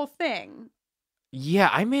is like a whole thing. Yeah,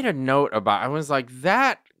 I made a note about I was like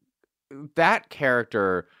that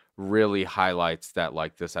character really highlights that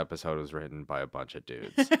like this episode was written by a bunch of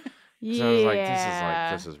dudes. Yeah. So I was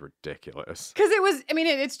like, this is ridiculous. Because it was, I mean,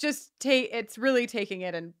 it's just it's really taking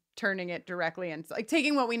it and turning it directly and like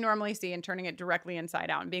taking what we normally see and turning it directly inside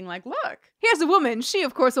out and being like, look, Here's a woman. She,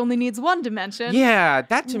 of course, only needs one dimension. Yeah,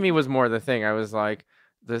 that to me was more the thing. I was like,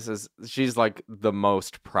 she's like the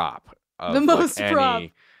most prop. Of, The most like, prop.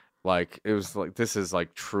 any, like it was like this is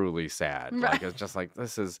like truly sad. Right. Like it's just like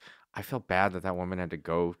this is. I feel bad that woman had to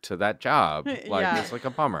go to that job. Like Yeah. it's like a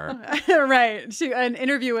bummer. Right. An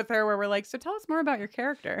interview with her where we're like, so tell us more about your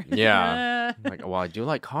character. Yeah. Like, well, I do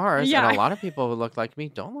like cars, Yeah. and a lot of people who look like me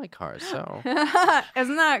don't like cars. So,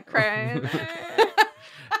 Isn't that crazy?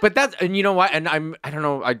 but that's and you know what? And I don't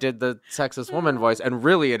know. I did the sexist woman voice, and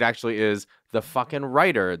really, it actually is the fucking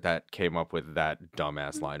writer that came up with that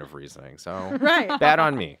dumbass line of reasoning. So, Right. bad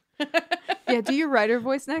on me. Yeah, do your writer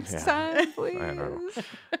voice next Yeah. time, please. I know.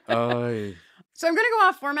 Oh, So I'm going to go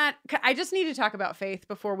off format. I just need to talk about Faith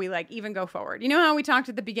before we like even go forward. You know how we talked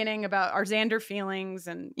at the beginning about our Xander feelings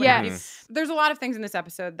and what have you? Yes. There's a lot of things in this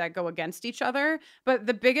episode that go against each other, but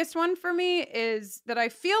the biggest one for me is that I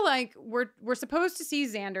feel like we're supposed to see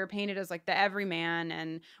Xander painted as like the everyman,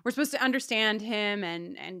 and we're supposed to understand him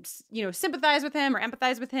and you know sympathize with him or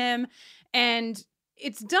empathize with him, and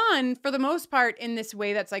it's done for the most part in this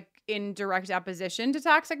way that's like in direct opposition to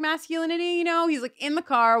toxic masculinity. You know, he's like in the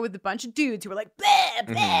car with a bunch of dudes who are like, bleh,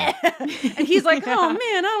 bleh. And he's like, oh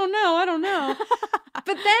man, I don't know.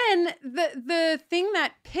 But then the thing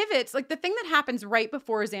that pivots, like the thing that happens right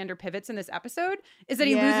before Xander pivots in this episode is that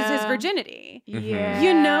he loses his Yeah. virginity. Yeah.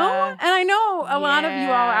 You know? And I know a lot of you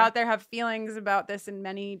all Yeah. out there have feelings about this in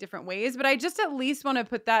many different ways, but I just at least want to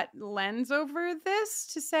put that lens over this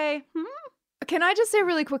to say, Can I just say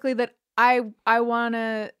really quickly that I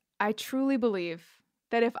truly believe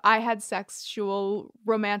that if I had sexual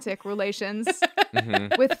romantic relations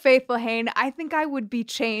with Faith Lahane, I think I would be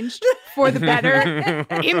changed for the better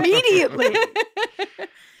immediately.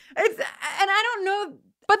 And I don't know.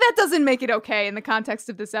 But that doesn't make it okay in the context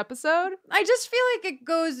of this episode. I just feel like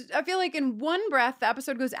I feel like in one breath, the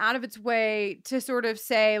episode goes out of its way to sort of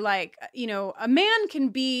say, like, you know, a man can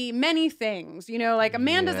be many things, you know, like a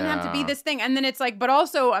man doesn't have to be Yeah. this thing. And then it's like, but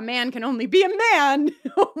also a man can only be a man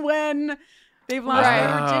when they've lost Right.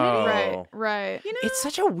 their virginity. Oh. Right. You know? It's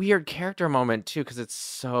such a weird character moment too, because it's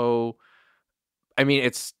so. I mean,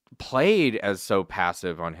 it's played as so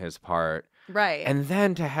passive on his part, Right. and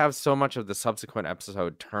then to have so much of the subsequent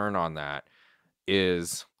episode turn on that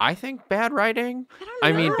is, I think, bad writing.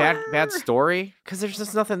 I mean, bad story, because there's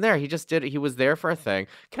just nothing there. He just did it. He was there for a thing.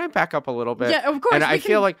 Can I back up a little bit? Yeah, of course. And we I can-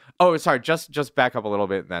 feel like, oh, sorry, just back up a little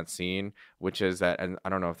bit in that scene, which is that, and I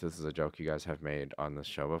don't know if this is a joke you guys have made on this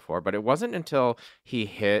show before, but it wasn't until he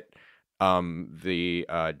hit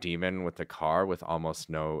the demon with the car with almost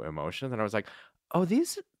no emotion that I was like, oh,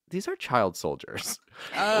 these are child soldiers.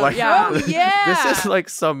 Like, yeah. Oh, yeah. This is like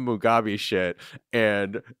some Mugabe shit.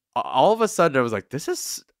 And all of a sudden I was like, this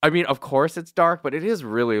is, I mean, of course it's dark, but it is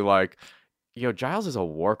really like, Giles is a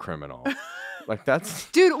war criminal. Like that's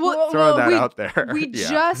Dude, throwing that out there. We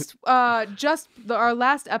Yeah. our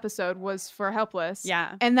last episode was for Helpless.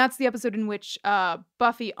 Yeah. And that's the episode in which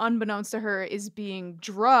Buffy, unbeknownst to her, is being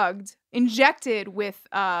injected with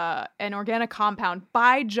an organic compound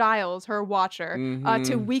by Giles, her watcher,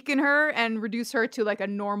 to weaken her and reduce her to like a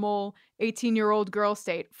normal 18-year-old girl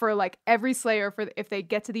state. For like every Slayer, if they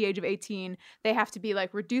get to the age of 18, they have to be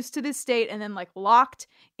like reduced to this state and then like locked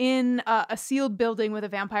in a sealed building with a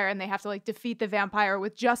vampire, and they have to like defeat the vampire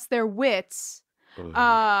with just their wits.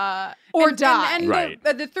 Or die. And Right.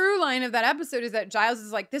 the through line of that episode is that Giles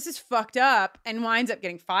is like, this is fucked up, and winds up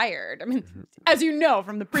getting fired. I mean, as you know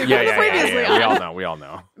from the previous. Yeah. We all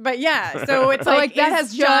know. But yeah, so it's So like that is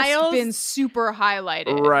has just Giles, been super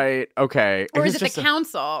highlighted. Right. Okay. or is it just the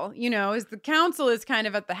council? You know, is the council is kind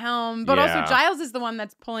of at the helm, but Yeah. also Giles is the one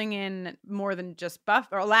that's pulling in more than just Buffy,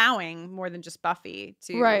 or allowing more than just Buffy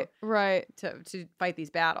to Right. to fight these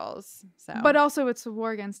battles. So, But also it's a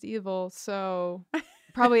war against evil, so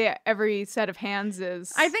probably every set of hands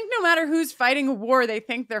is I think no matter who's fighting a war, they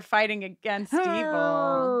think they're fighting against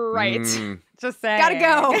evil. Right. Mm, Just saying. Gotta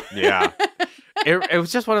go. yeah. it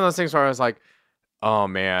was just one of those things where I was like, oh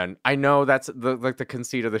man, I know that's the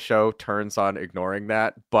conceit of the show turns on ignoring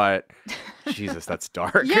that, but Jesus, that's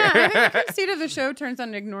dark. Yeah, I think the conceit of the show turns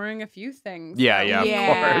on ignoring a few things. Yeah, though. of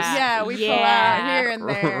course. Yeah, we pull out here and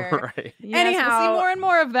there. Right. Yes, Anyhow, we'll see more and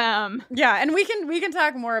more of them. Yeah, and we can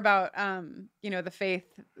talk more about the faith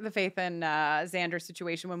and Xander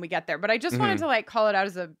situation when we get there. But I just wanted to like call it out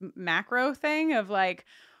as a macro thing of like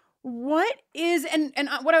what is and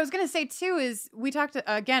what I was going to say too is we talked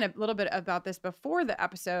again a little bit about this before the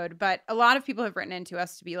episode, but a lot of people have written into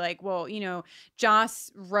us to be like, well,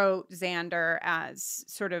 Joss wrote Xander as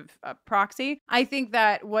sort of a proxy. I think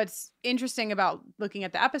that what's interesting about looking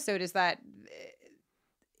at the episode is that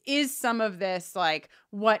is some of this like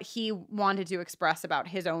what he wanted to express about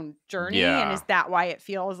his own journey, and is that why it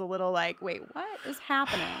feels a little like, wait, what is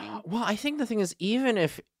happening? Well, I think the thing is, even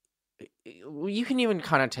if you can even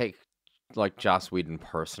kind of take like Joss Whedon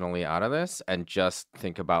personally out of this and just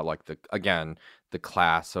think about like the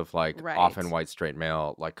class of like often white straight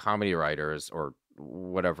male like comedy writers or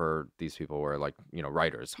whatever these people were, like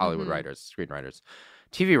writers, Hollywood writers, screenwriters,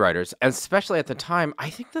 TV writers, and especially at the time. I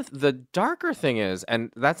think the darker thing is,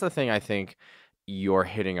 and that's the thing I think you're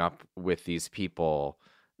hitting up with these people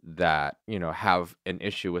that have an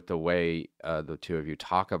issue with the way the two of you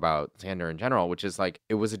talk about Xander in general, which is like,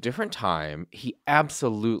 it was a different time. He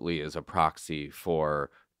absolutely is a proxy for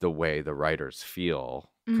the way the writers feel,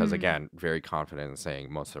 because again, very confident in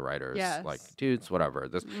saying most of the writers like dudes, whatever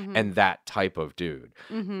this and that type of dude.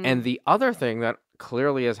 And the other thing that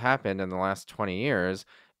clearly has happened in the last 20 years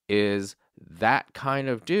is that kind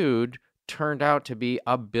of dude turned out to be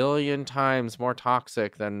 1 billion times more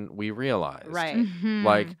toxic than we realized. Right.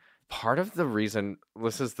 Like, part of the reason,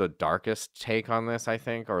 this is the darkest take on this, I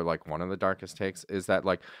think, or like one of the darkest takes, is that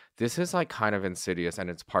like this is like kind of insidious, and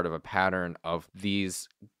it's part of a pattern of these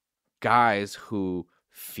guys who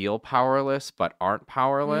feel powerless but aren't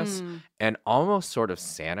powerless, and almost sort of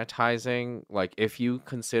sanitizing. Like, if you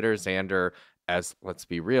consider Xander as, let's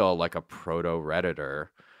be real, like a proto-Redditor,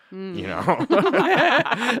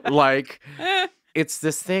 like it's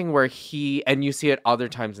this thing where and you see it other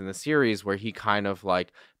times in the series where he kind of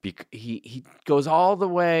like he goes all the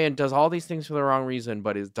way and does all these things for the wrong reason,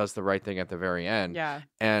 but does the right thing at the very end. Yeah.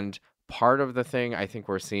 And part of the thing I think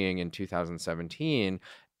we're seeing in 2017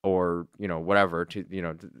 or whatever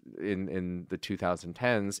in the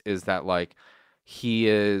 2010s is that like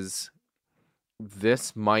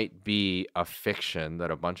this might be a fiction that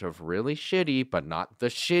a bunch of really shitty, but not the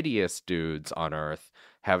shittiest dudes on Earth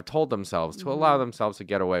have told themselves to allow themselves to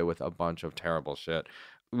get away with a bunch of terrible shit.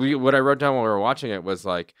 What I wrote down when we were watching it was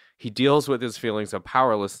like, he deals with his feelings of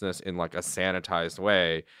powerlessness in like a sanitized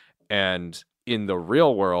way. And in the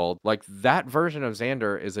real world, like that version of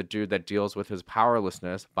Xander is a dude that deals with his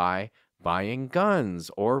powerlessness by buying guns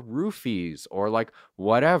or roofies or like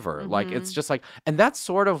whatever. Like, it's just like, and that's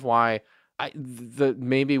sort of why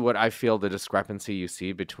maybe what I feel the discrepancy you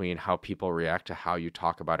see between how people react to how you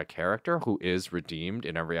talk about a character who is redeemed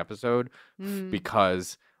in every episode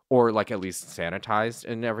because, or like at least sanitized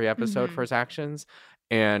in every episode for his actions.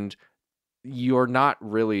 And you're not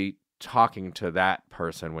really talking to that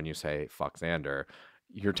person when you say fuck Xander.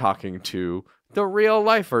 You're talking to the real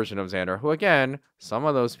life version of Xander, who again, some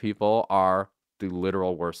of those people are the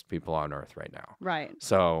literal worst people on Earth right now. Right.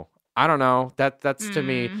 So I don't know. That's to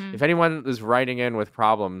me, if anyone is writing in with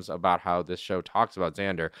problems about how this show talks about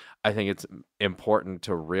Xander, I think it's important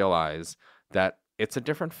to realize that it's a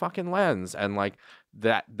different fucking lens. And like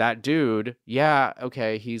that dude, yeah,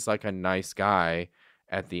 okay, he's like a nice guy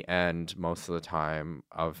at the end most of the time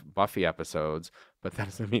of Buffy episodes, but that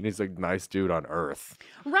doesn't mean he's a nice dude on Earth.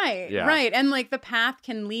 Right, Yeah. right. And like the path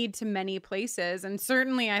can lead to many places. And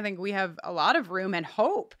certainly I think we have a lot of room and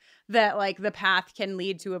hope that like the path can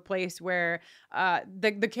lead to a place where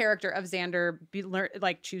the character of Xander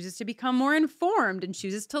chooses to become more informed and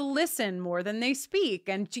chooses to listen more than they speak,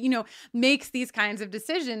 and makes these kinds of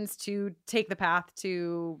decisions to take the path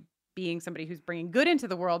to being somebody who's bringing good into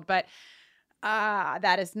the world. But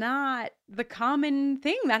that is not the common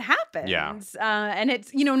thing that happens. Yeah. And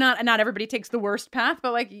it's, not everybody takes the worst path,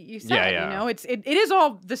 but like you said, it is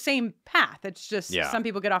all the same path. It's just some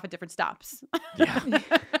people get off at different stops. Yeah.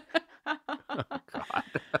 Oh, God.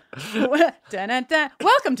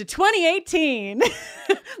 Welcome to 2018.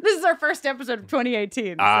 This is our first episode of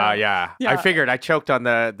 2018. So, yeah. I figured I choked on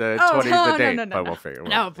the 20 the date, but we'll figure it out.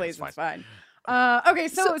 No, please, it's fine. Okay,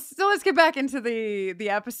 so let's get back into the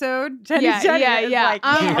episode. Jenny Yeah. is like,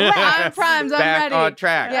 I'm primed. I'm Back ready. on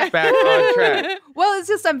track. Yeah. Back on track. Well, it's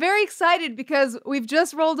just I'm very excited because we've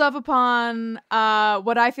just rolled up upon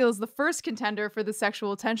what I feel is the first contender for the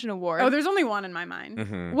Sexual Attention Award. Oh, there's only one in my mind.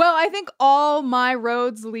 Mhm. Well, I think all my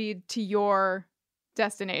roads lead to your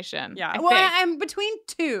destination. Yeah. I Well, think. I'm between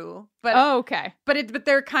two, but Oh, okay. but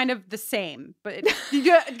they're kind of the same. But go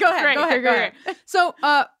ahead. Go ahead. So,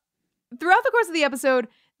 throughout the course of the episode,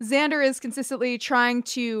 Xander is consistently trying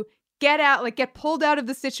to get pulled out of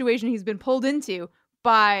the situation he's been pulled into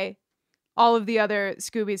by all of the other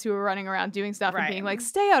Scoobies who are running around doing stuff and Right. being like,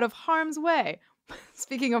 stay out of harm's way.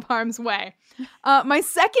 Speaking of harm's way, my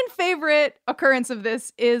second favorite occurrence of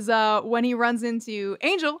this is when he runs into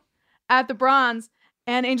Angel at the Bronze,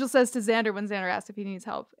 and Angel says to Xander, when Xander asks if he needs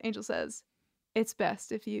help, Angel says, it's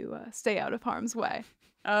best if you stay out of harm's way.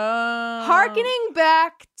 Oh. Harkening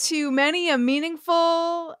back to many a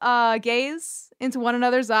meaningful gaze into one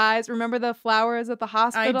another's eyes. Remember the flowers at the I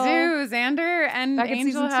hospital? do. Xander and Back in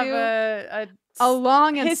Angel season have 2. a A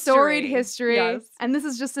long and storied History. history. Yes. And this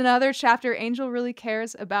is just another chapter. Angel really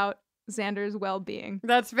cares about Xander's well-being.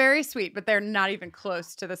 That's very sweet, but they're not even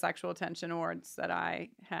close to the Sexual Attention Awards that I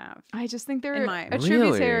have. I just think they're In my- a Really?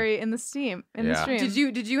 tributary in the steam. In the Yeah.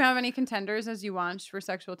 stream. Did you have any contenders as you watched for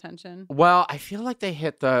Sexual Attention? Well, I feel like they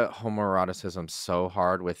hit the homoeroticism so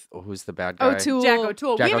hard with who's the bad guy? O'Toole. Jack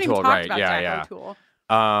O'Toole. Jack We haven't even O'Toole, talked right. about Yeah, Jack yeah.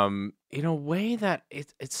 O'Toole. In a way that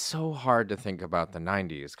it's so hard to think about the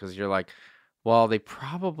 90s because you're like, well, they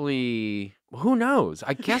probably, who knows?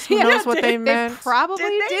 I guess who knows what they meant? They probably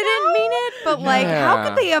Did they didn't mean it, but like, how Yeah.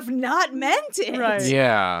 could they have not meant it? Right.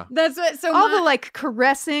 Yeah. That's what. So All my- the like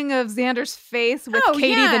caressing of Xander's face with Oh,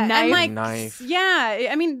 Katie yeah, the and, knife. like, Knife. Yeah,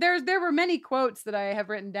 I mean, there were many quotes that I have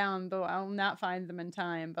written down, though I'll not find them in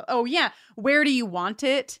time. But oh yeah, where do you want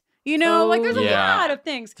it? You know, like there's a Yeah. lot of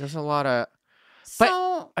things. There's a lot of, But-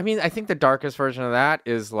 So I mean, I think the darkest version of that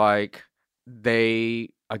is like they,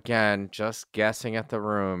 again, just guessing at the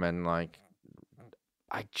room and like,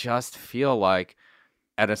 I just feel like,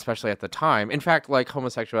 and especially at the time, in fact, like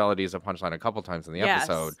homosexuality is a punchline a couple times in the Yes.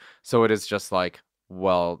 episode. So it is just like,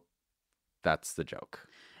 well, that's the joke.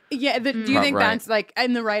 yeah, do you Right, think right. that's like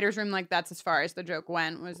in the writers' room? Like that's as far as the joke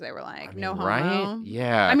went. Was they were like I mean, no homo? right?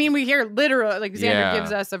 Yeah. I mean, we hear literal like Xander Yeah.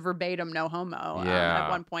 gives us a verbatim no homo Yeah. at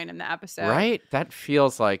one point in the episode. right? That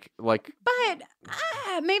feels like But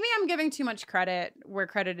maybe I'm giving too much credit where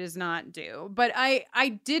credit is not due. But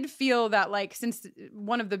I did feel that like since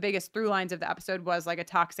one of the biggest through lines of the episode was like a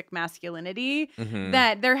toxic masculinity, mhm.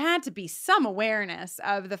 that there had to be some awareness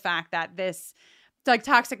of the fact that this like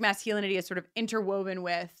toxic masculinity is sort of interwoven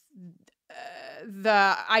with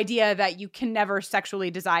the idea that you can never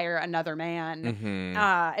sexually desire another man.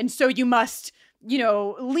 Mhm. And so you must,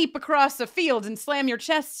 leap across a field and slam your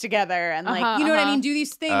chests together and like, you know what I mean? Do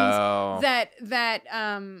these things Oh. that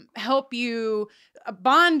help you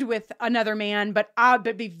bond with another man, but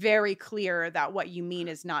be very clear that what you mean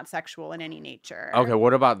is not sexual in any nature. Okay,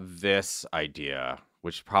 what about this idea?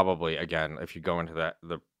 Which probably, again, if you go into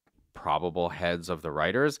the probable heads of the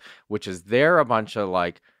writers, which is they're a bunch of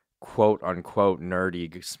like quote unquote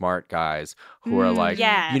nerdy smart guys who are like,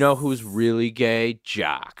 yes. you know who's really gay?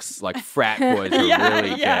 Jocks. Like frat boys are Yeah,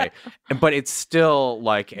 really yeah. gay. But it's still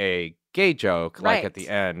like a gay joke, like Right. at the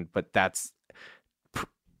end, but that's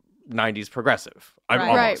 90s progressive. I'm Right.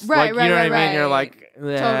 almost. Right, like, right, you know right, what I mean? You're right. like,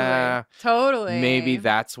 "Nah." Totally. Maybe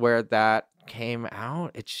that's where that came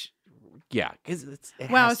out. Yeah, because it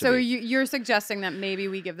Wow, has to so be. you're suggesting that maybe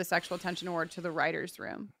we give the Sexual Attention Award to the writers'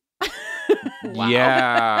 room.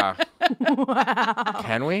 Yeah, Wow.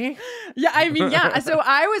 can we? Yeah, I mean, yeah. So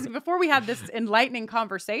before we had this enlightening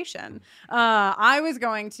conversation, I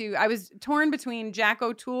was torn between Jack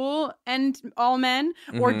O'Toole and All Men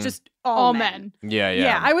or Mhm. just All All men. Yeah,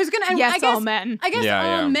 Yeah, I was gonna. And Yes, I guess, all men. I guess Yeah,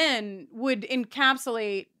 All yeah. Men would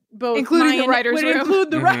encapsulate both, Including the would writers' room.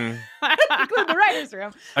 include the Mhm. include the writers'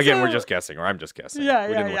 room. Again, we're So- just guessing, or I'm just guessing. Yeah,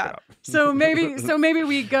 we yeah, didn't yeah. look it up. So maybe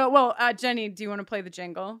we go. Well, Jenny, do you want to play the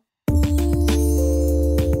jingle?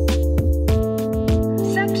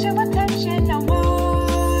 Sexual Attention Award.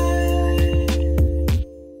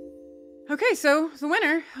 Okay, so the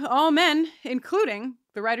winner, All Men, including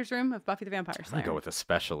the writers' room of Buffy the Vampire I Slayer. go with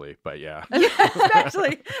especially, but yeah.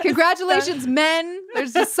 Especially. Congratulations, men.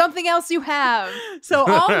 There's just something else you have. So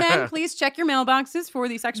all men, please check your mailboxes for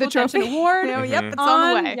the Sexual The trophy. Attention Award. Oh, yep, Mhm. it's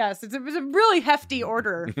on the way. Yes, it was a really hefty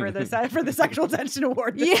order for the for the Sexual Attention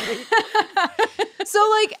Award this Yeah. week. So,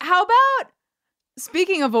 like, how about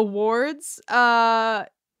speaking of awards,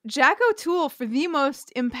 Jack O'Toole for the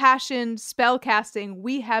most impassioned spell casting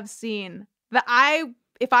we have seen. That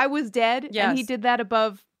if I was dead and he Yes. did that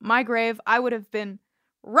above my grave, I would have been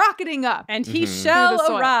rocketing up. And he Through shall the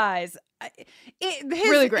soil. arise.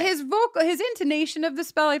 Really great. His vocal, his intonation of the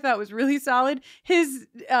spell, I thought was really solid. His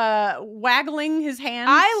waggling his hand.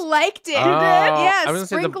 I liked it. I was gonna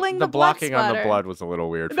say sprinkling the the blood blocking on the splatter. blood was a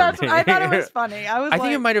little weird for That's me. I thought it was funny. I was I like,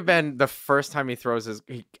 think it might have been the first time he throws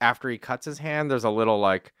after he cuts his hand. There's a little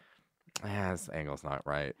like, this angle's not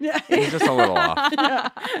right. Yeah. He's just a little off. Yeah.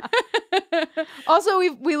 Also,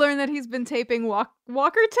 we learned that he's been taping Walker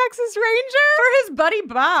Texas Ranger For his buddy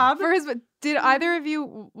Bob. for his. Did either of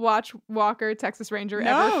you watch Walker Texas Ranger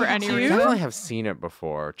No, ever for any did I you? reason? definitely have seen it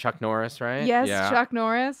before. Chuck Norris, right? Yes, Yeah. Chuck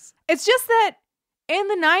Norris. It's just that in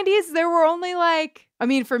the 90s, there were only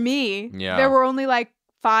for me, Yeah. there were only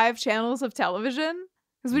 5 channels of television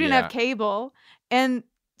because we didn't Yeah. have cable. And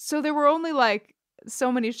so there were only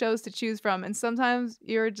so many shows to choose from. And sometimes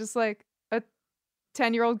you're just a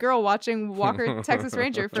 10-year-old girl watching Walker Texas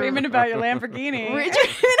Ranger for Dreaming about your Lamborghini. Dreaming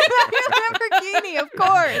about your Lamborghini, of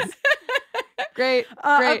course. Great.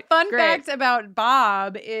 A fun great. fact about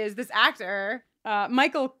Bob is this actor,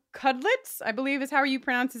 Michael Cudlitz, I believe is how you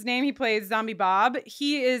pronounce his name. He plays Zombie Bob.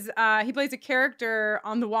 He plays a character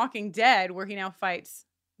on The Walking Dead where he now fights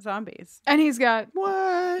zombies. And he's got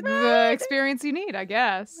What? the experience you need, I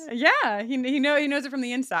guess. Yeah, he knows it from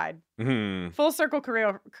the inside. Mhm. Full circle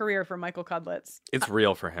career for Michael Cudlitz. It's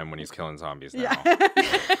real for him when he's killing zombies now. Yeah.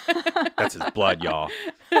 That's his blood, y'all.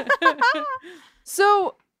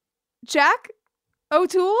 So, Jack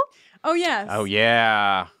O'Toole? Oh yes. Oh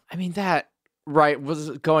yeah. I mean that was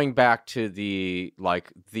going back to the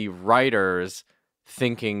writers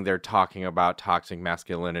thinking they're talking about toxic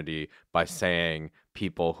masculinity by saying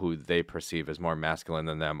people who they perceive as more masculine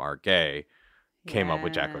than them are gay came up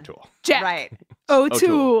with Jack Yeah. O'Toole. Jack Right.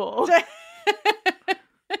 O'Toole.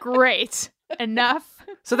 Great. Enough.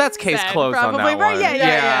 So that's case Said, closed on probably, that right? one.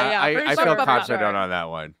 Yeah. I For feel sure. confident on that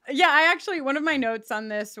one. Yeah, I actually, one of my notes on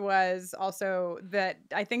this was also that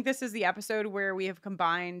I think this is the episode where we have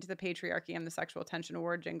combined the patriarchy and the sexual tension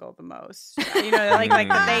award jingle the most.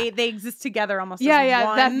 They exist together almost Yeah, as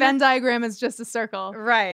one. That Venn diagram is just a circle.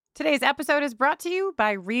 Right. Today's episode is brought to you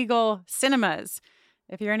by Regal Cinemas.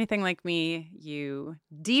 If you're anything like me, you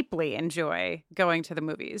deeply enjoy going to the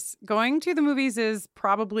movies. Going to the movies is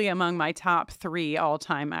probably among my top 3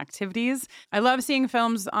 all-time activities. I love seeing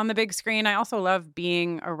films on the big screen. I also love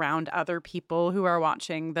being around other people who are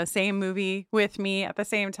watching the same movie with me at the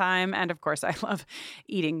same time. And of course, I love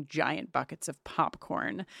eating giant buckets of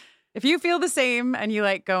popcorn. If you feel the same and you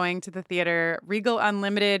like going to the theater, Regal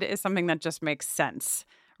Unlimited is something that just makes sense.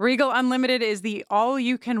 Regal Unlimited is the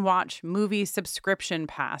all-you-can-watch movie subscription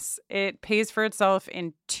pass. It pays for itself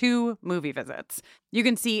in 2 movie visits. You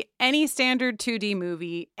can see any standard 2D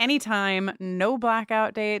movie anytime, no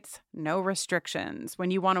blackout dates, no restrictions. When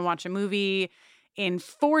you want to watch a movie in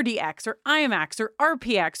 4DX or IMAX or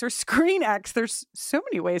RPX or ScreenX, there's so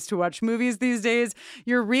many ways to watch movies these days.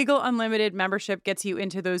 Your Regal Unlimited membership gets you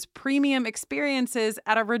into those premium experiences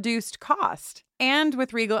at a reduced cost. And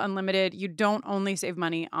with Regal Unlimited, you don't only save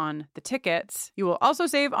money on the tickets, you will also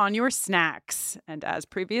save on your snacks. And as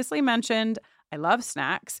previously mentioned, I love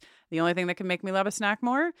snacks. The only thing that can make me love a snack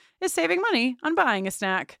more is saving money on buying a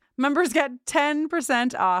snack. Members get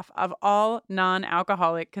 10% off of all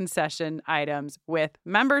non-alcoholic concession items with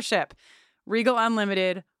membership. Regal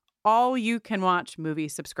Unlimited, all you can watch movie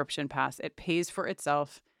subscription pass. It pays for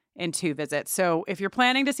itself in 2 visits. So if you're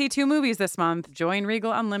planning to see 2 movies this month, join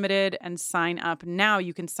Regal Unlimited and sign up now.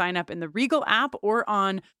 You can sign up in the Regal app or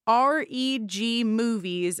on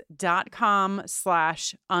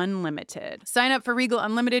regmovies.com/unlimited. Sign up for Regal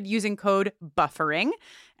Unlimited using code BUFFERING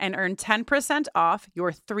and earn 10% off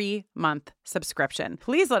your 3-month subscription.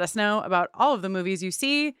 Please let us know about all of the movies you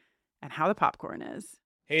see and how the popcorn is.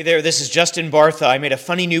 Hey there, this is Justin Bartha. I made a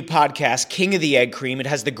funny new podcast, King of the Egg Cream. It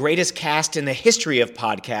has the greatest cast in the history of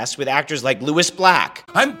podcasts with actors like Louis Black,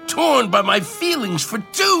 I'm torn by my feelings for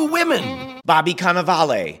 2 women. Bobby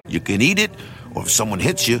Cannavale, You can eat it, or if someone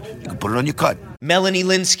hits you, you can put it on your cut. Melanie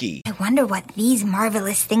Linsky, I wonder what these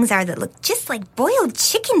marvelous things are that look just like boiled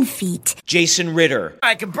chicken feet. Jason Ritter,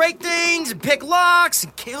 I can break things and pick locks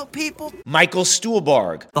and kill people. Michael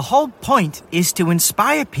Stuhlbarg, The whole point is to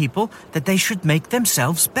inspire people that they should make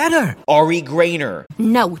themselves better. Ari Grainer,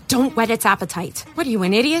 No, don't whet its appetite. What are you,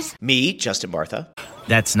 an idiot? me, Justin Bartha,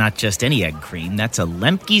 That's not just any egg cream, that's a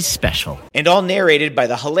Lemke's special. and all narrated by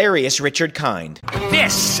the hilarious Richard Kind.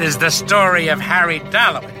 This is the story of Harry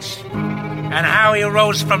Dalowitz and how he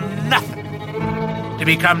rose from nothing to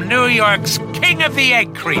become New York's King of the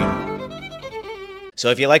Egg Cream. So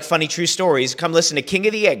if you like funny true stories, come listen to King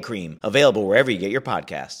of the Egg Cream, available wherever you get your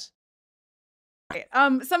podcasts.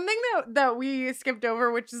 Something that we skipped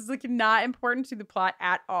over, which is like not important to the plot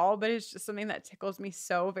at all, but it's just something that tickles me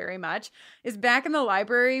so very much, is back in the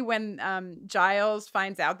library when Giles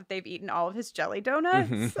finds out that they've eaten all of his jelly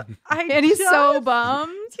donuts. And he's so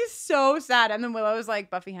bummed. He's so sad. And then Willow's like,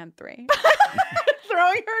 Buffy had 3.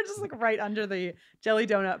 Throwing her just like right under the jelly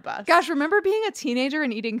donut bus. Gosh, remember being a teenager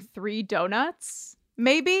and eating 3 donuts?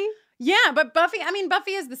 Maybe? Yeah, but Buffy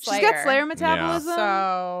is the Slayer. She's got Slayer metabolism.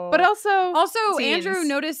 So, but also Andrew teens.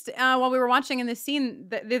 noticed while we were watching in this scene,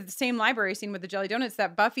 the same library scene with the jelly donuts,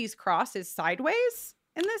 that Buffy's cross is sideways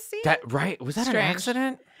in this scene. Was that an Strange.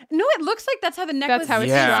 accident? No, it looks like that's how the necklace how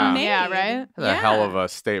it's is strung. made. Yeah, right? That's a hell of a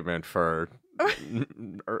statement for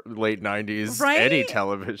late 90s Right? any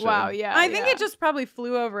television. Wow, yeah. I think it just probably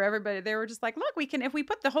flew over everybody. They were just like, look, if we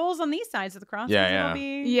put the holes on these sides of the crosses, it'll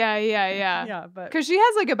be... Yeah. Yeah, but... Because she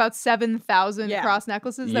has like about 7,000 cross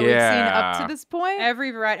necklaces that we've seen up to this point.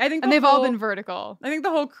 Every variety. I think and they've all been vertical. I think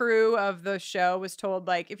the whole crew of the show was told,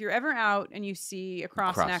 like, if you're ever out and you see a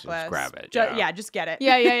cross necklace, just grab it. Just get it.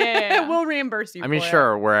 Yeah. We'll reimburse you. I mean, for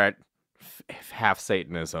sure, we're at half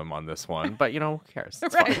Satanism on this one, but who cares?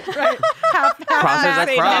 It's right. Cross is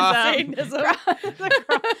a cross. Satanism.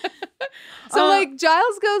 So like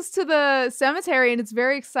Giles goes to the cemetery and it's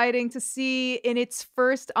very exciting to see in its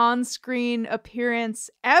first on-screen appearance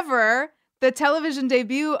ever the television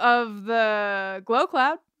debut of the Glow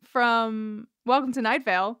Cloud from Welcome to Night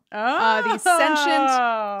Vale. The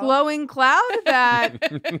sentient glowing cloud that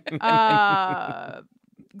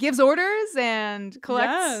gives orders and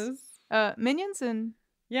collects minions and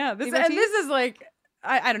this is like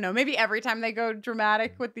I don't know, maybe every time they go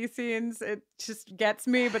dramatic with these scenes it just gets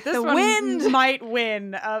me, but this one might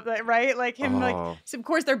win, right? Like him so of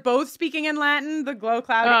course they're both speaking in Latin, the Glow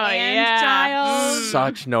Cloud and Giles.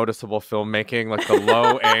 Such noticeable filmmaking, like the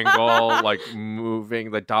low angle, like moving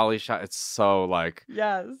the dolly shot. It's so like,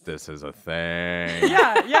 this is a thing.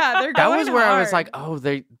 Yeah, they're going that was where hard. I was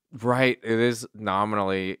like, right, it is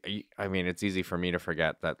nominally. I mean, it's easy for me to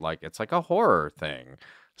forget that like it's like a horror thing.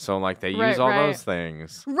 So like they use all those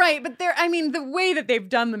things. Right, but the way that they've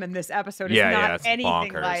done them in this episode is not it's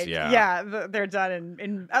anything bonkers, like they're done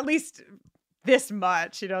in at least this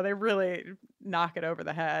much. They really knock it over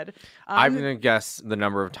the head. I'm gonna guess the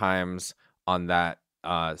number of times on that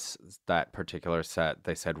that particular set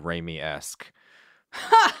they said Raimi-esque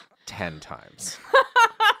 10 times.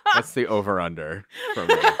 That's the over-under for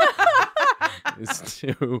me. Is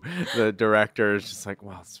to the director is just like,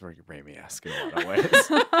 well, it's very Raimi-esque in a lot of ways.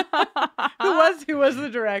 Who was the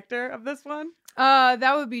director of this one?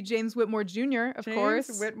 That would be James Whitmore Jr., of course.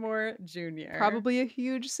 James Whitmore Jr. Probably a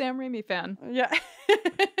huge Sam Raimi fan. Yeah.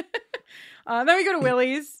 Then we go to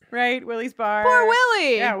Willie's, right? Willie's bar. Poor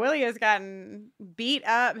Willie. Yeah, Willie has gotten beat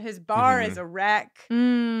up. His bar is a wreck.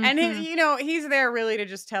 Mm-hmm. And he's there really to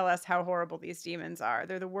just tell us how horrible these demons are.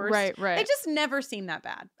 They're the worst. Right. They just never seem that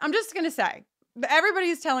bad. I'm just going to say.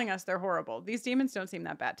 Everybody's telling us they're horrible. These demons don't seem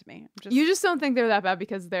that bad to me. You just don't think they're that bad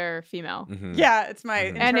because they're female. Mm-hmm. Yeah, it's my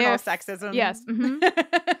internal sexism. Yes. Mm-hmm.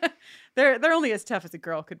 They're only as tough as a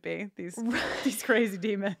girl could be. These crazy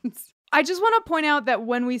demons. I just want to point out that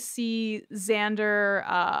when we see Xander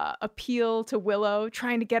appeal to Willow,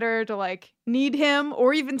 trying to get her to like need him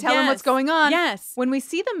or even tell him what's going on. Yes. When we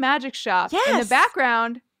see the magic shop in the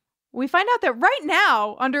background, we find out that right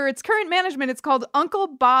now, under its current management, it's called Uncle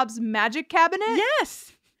Bob's Magic Cabinet.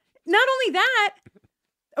 Yes. Not only that.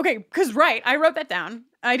 Okay, because I wrote that down.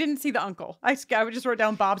 I didn't see the uncle. I just wrote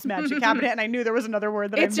down Bob's Magic Cabinet, and I knew there was another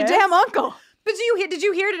word that I missed. It's your damn uncle. But did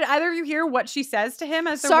either of you hear what she says to him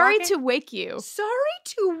as they're Sorry walking? to wake you. Sorry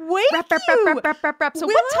to wake you. So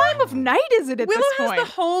what time of night is it at Willow this point? has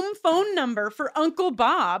the home phone number for Uncle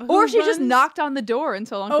Bob. Or she just knocked on the door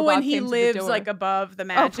until Uncle Bob and he came to the lives door. like above the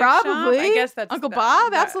magic probably. shop. I guess that's Uncle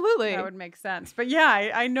Bob. that- Absolutely. That would make sense. But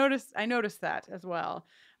yeah, I noticed that as well.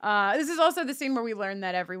 This is also the scene where we learn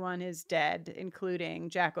that everyone is dead,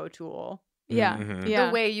 including Jack O'Toole. Yeah. Mm-hmm. Yeah.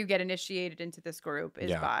 The way you get initiated into this group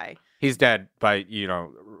is by... He's dead by,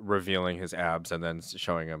 revealing his abs and then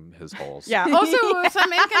showing him his holes. Yeah. Also,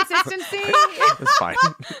 some inconsistency. It's fine.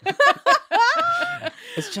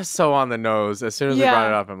 It's just so on the nose. As soon as we brought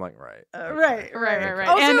it up, I'm like, right. Right.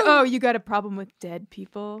 Also, and you got a problem with dead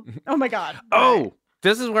people? Oh my God. Oh,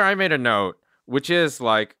 this is where I made a note, which is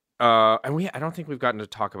like, I don't think we've gotten to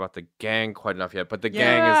talk about the gang quite enough yet, but the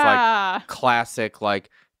gang is like classic, like,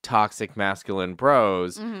 toxic masculine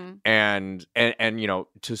bros, and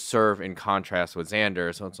to serve in contrast with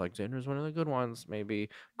Xander. So it's like Xander's one of the good ones, maybe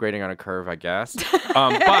grading on a curve, I guess.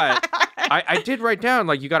 But I did write down,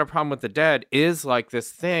 like, you got a problem with the dead is like this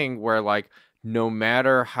thing where, like, no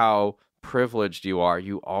matter how privileged you are,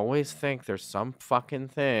 you always think there's some fucking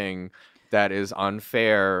thing that is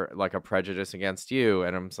unfair, like a prejudice against you.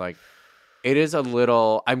 And I'm just like, it is a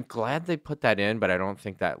little, I'm glad they put that in, but I don't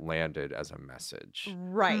think that landed as a message.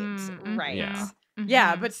 Right. Right. Yeah.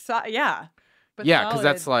 Yeah. But But yeah, because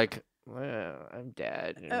that's solid. like, well, I'm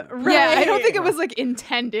dead. Right. Yeah, I don't think it was like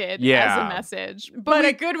intended as Yeah. a message, but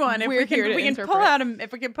a good one. If we're we can, here to we can pull interpret. out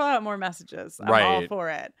if we can pull out more messages, I'm all Right. for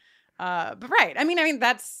it. But right, I mean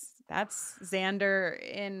that's Xander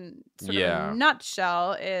in sort of a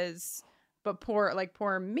nutshell. But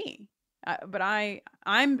poor me. But I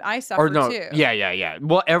suffer Or no, too. yeah.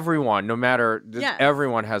 Well, everyone, no matter,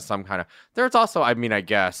 everyone has some kind of. There's also, I mean, I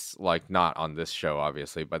guess, like not on this show,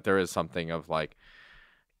 obviously, but there is something of like,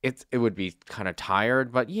 it would be kind of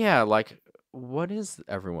tired, but yeah, like, what is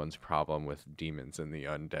everyone's problem with demons and the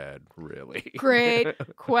undead, really? Great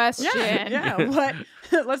question. Yeah. What?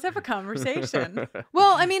 Let's have a conversation.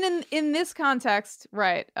 Well, I mean, in this context,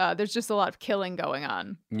 right? There's just a lot of killing going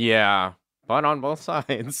on. Yeah, but on both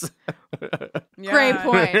sides. Great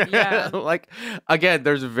point. Yeah. Like, again,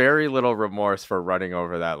 there's very little remorse for running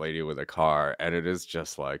over that lady with a car, and it is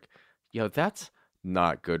just like, yo, that's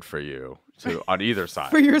not good for you on either side.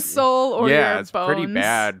 For your soul or your it's bones. pretty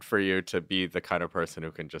bad for you to be the kind of person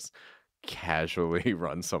who can just casually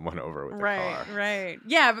run someone over with a car. Right.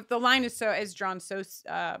 Yeah, but the line is drawn so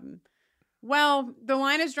well, the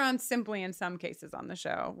line is drawn simply in some cases on the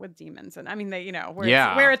show with demons. And I mean,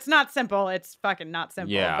 where it's not simple, it's fucking not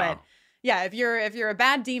simple. Yeah. But yeah, if you're a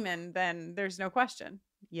bad demon, then there's no question.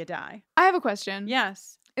 You die. I have a question.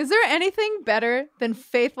 Yes. Is there anything better than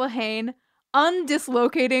Faith Lehane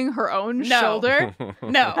undislocating her own shoulder?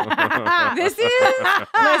 No. This is,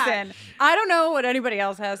 listen, I don't know what anybody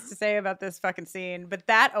else has to say about this fucking scene, but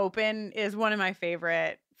that open is one of my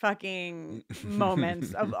favorite fucking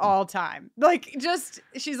moments of all time. Like, just,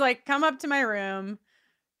 she's like, come up to my room,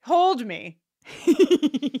 hold me.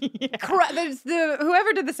 Whoever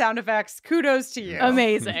did the sound effects, kudos to you.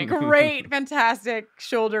 Amazing. Great, fantastic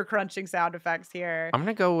shoulder crunching sound effects here. I'm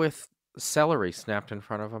gonna go with celery snapped in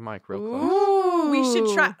front of a mic real close. Ooh, we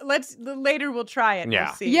should try. Later we'll try it. Yeah.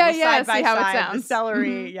 We'll see. Yeah, We'll side by see how it side, sounds. The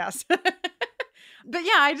celery, yes. But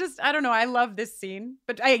yeah, I don't know. I love this scene,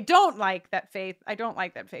 but I don't like that Faith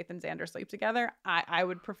and Xander sleep together. I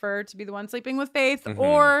would prefer to be the one sleeping with Faith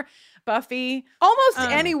or Buffy. Almost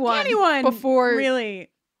anyone before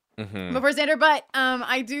really before Xander. But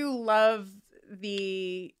I do love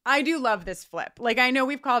this flip. Like, I know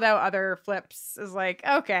we've called out other flips as like,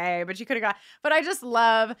 okay, but you could have got, but I just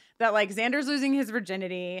love that, like, Xander's losing his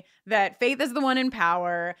virginity, that Faith is the one in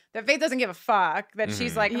power, that Faith doesn't give a fuck, that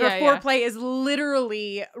she's like, her foreplay is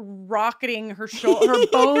literally rocketing her her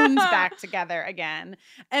bones back together again.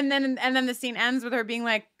 And then the scene ends with her being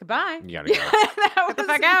like, goodbye. You gotta go. Get the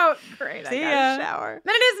fuck out. Great. See I got a shower.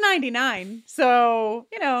 Then it is 99. So,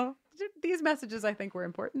 these messages I think were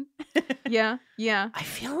important. Yeah. I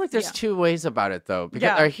feel like there's two ways about it though.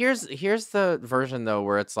 Because here's the version though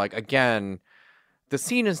where it's like, again, the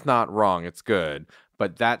scene is not wrong, it's good,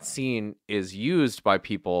 but that scene is used by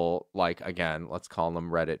people like, again, let's call them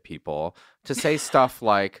Reddit people, to say stuff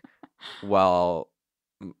like, well,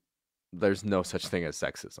 there's no such thing as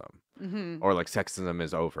sexism. Or like sexism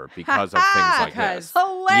is over because of things like this.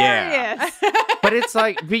 Hilarious. Yeah. But it's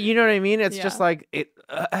like, but you know what I mean? It's just like,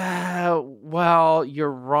 well,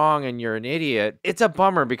 you're wrong and you're an idiot. It's a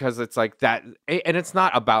bummer because it's like that. And it's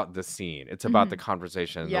not about the scene. It's about the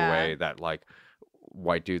conversation, the way that like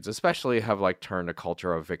white dudes especially have like turned a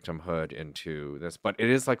culture of victimhood into this. But it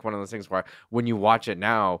is like one of those things where when you watch it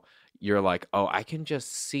now, you're like, oh, I can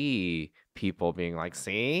just see people being like,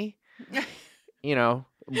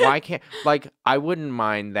 why can't, like, I wouldn't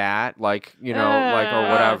mind that, like, like, or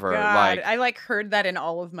whatever. Like, I like heard that in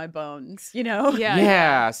all of my bones,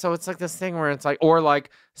 Yeah. So it's like this thing where it's like, or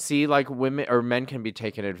like, see, like women or men can be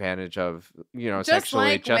taken advantage of,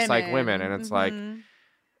 sexually, just like women. And it's like,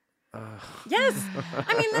 yes.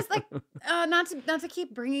 I mean, this like not to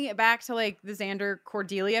keep bringing it back to like the Xander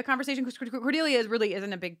Cordelia conversation, because Cordelia really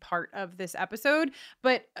isn't a big part of this episode,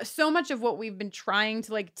 but so much of what we've been trying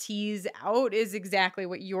to like tease out is exactly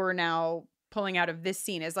what you're now pulling out of this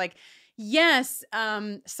scene. Is like, yes,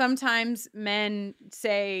 sometimes men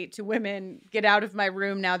say to women, get out of my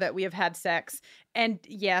room now that we have had sex. And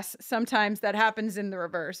yes, sometimes that happens in the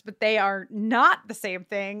reverse, but they are not the same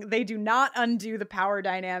thing. They do not undo the power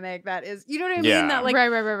dynamic. That is, you know what I mean? That like,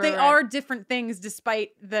 they are different things despite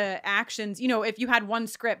the actions. If you had one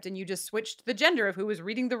script and you just switched the gender of who was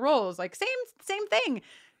reading the roles, like same thing.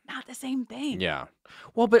 Not the same thing. Yeah.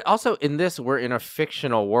 Well, but also in this, we're in a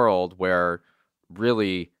fictional world where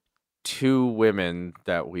really two women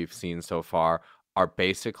that we've seen so far are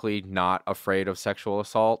basically not afraid of sexual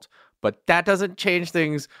assault, but that doesn't change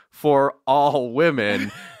things for all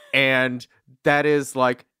women. And that is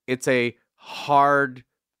like, it's a hard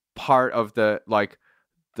part of the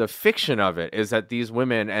fiction of it, is that these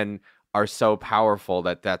women are so powerful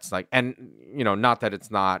that's like, and not that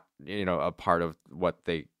it's not a part of what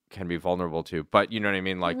they can be vulnerable to, but you know what I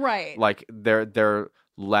mean, like right, like they're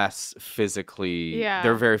less physically,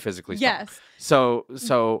 they're very physically strong. Yes.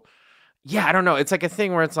 So yeah, I don't know, it's like a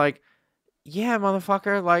thing where it's like, yeah,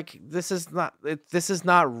 motherfucker, like this is not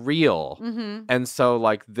real. Mm-hmm. And so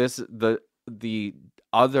like the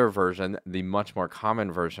other version, the much more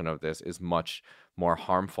common version of this, is much more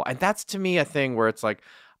harmful. And that's, to me, a thing where it's like,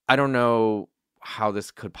 I don't know how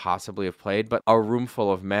this could possibly have played, but a room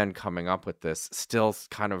full of men coming up with this still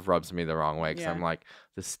kind of rubs me the wrong way, because I'm like,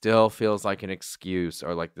 this still feels like an excuse,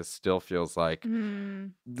 or like this still feels like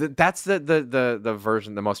that's the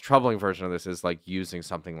version, the most troubling version of this is like using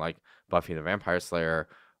something like Buffy the Vampire Slayer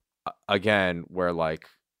again, where like,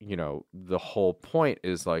 the whole point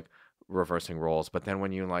is like reversing roles, but then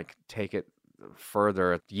when you like take it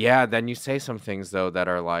further, then you say some things though that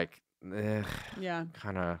are like,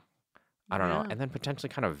 kind of, I don't know, and then potentially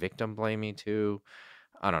kind of victim blamey too.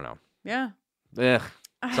 I don't know. Yeah. Ugh.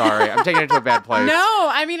 Sorry, I'm taking it to a bad place. No,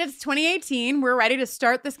 I mean, it's 2018. We're ready to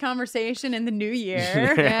start this conversation in the new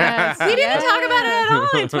year. Yes. We didn't talk about it at all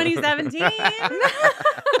in 2017.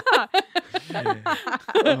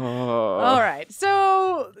 All right.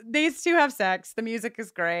 So these two have sex. The music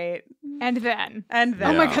is great. And then.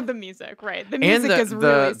 Oh my God, the music, right. The music is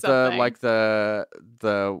really something.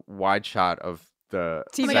 The wide shot of the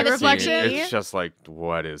TV sex reflection. Scene, it's just like,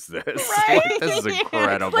 what is this? Right? Like, this is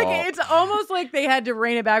incredible. It's almost like they had to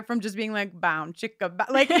rein it back from just being like bound chicka,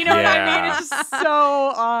 like, you know what I mean? It's just so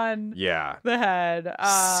on the head.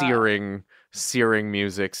 Searing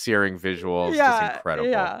music, searing visuals, just incredible.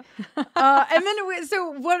 Yeah. And then,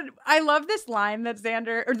 so what? I love this line that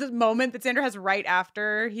Xander, or this moment that Xander has right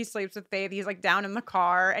after he sleeps with Faith. He's like down in the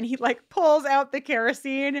car, and he like pulls out the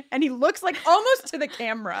kerosene, and he looks like almost to the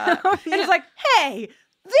camera, and he's like, "Hey,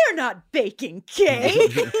 they're not baking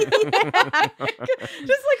cake." Just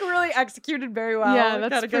like really executed very well. Yeah, that's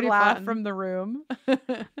got a good pretty laugh fun. from the room.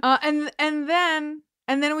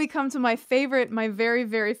 And then we come to my very,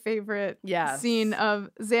 very favorite scene of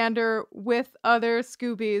Xander with other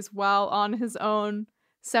Scoobies while on his own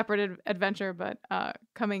separate adventure, but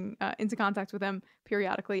coming into contact with them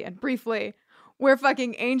periodically and briefly, where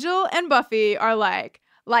fucking Angel and Buffy are like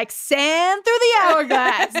sand through the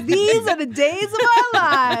hourglass. These are the days of our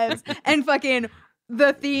lives. And fucking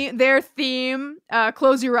their theme,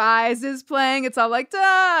 Close Your Eyes, is playing. It's all like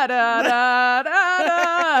da da da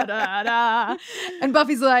da da da. And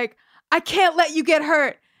Buffy's like, I can't let you get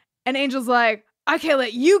hurt. And Angel's like, I can't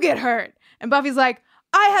let you get hurt. And Buffy's like,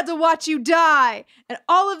 I had to watch you die. And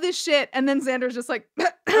all of this shit. And then Xander's just like,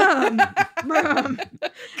 cut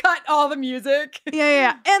all the music.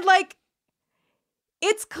 Yeah. And like,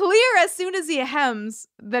 it's clear as soon as he hems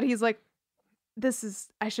that he's like,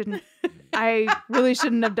 I really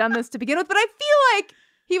shouldn't have done this to begin with. But I feel like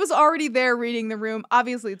he was already there reading the room.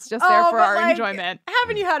 Obviously, it's just there for our enjoyment.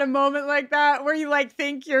 Haven't you had a moment like that where you like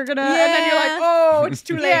think you're gonna, and then you're like, oh, it's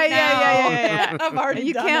too late now. Yeah. I've already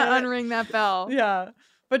You done can't it. unring that bell. Yeah,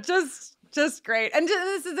 but just great. And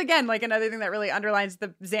this is again like another thing that really underlines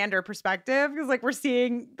the Xander perspective, because like we're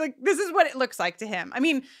seeing like this is what it looks like to him. I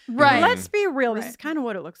mean, let's be real. This is kind of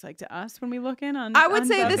what it looks like to us when we look in on. I would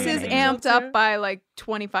say Buffy this and is Angel amped too. up by like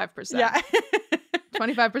 25%. Yeah.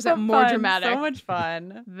 25% more Fun, dramatic. So much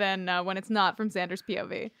fun than when it's not from Xander's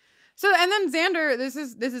POV. So and then Xander, this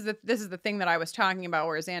is the thing that I was talking about,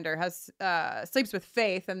 where Xander has sleeps with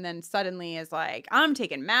Faith and then suddenly is like, I'm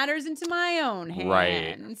taking matters into my own hands.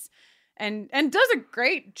 Right. And does a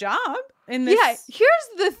great job in this. Yeah, here's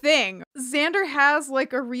the thing. Xander has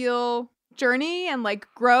like a real journey and like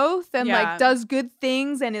growth and like does good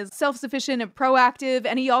things and is self-sufficient and proactive,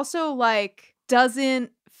 and he also like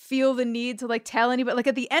doesn't feel the need to like tell anybody. Like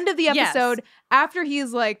at the end of the episode, after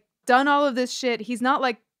he's like done all of this shit, he's not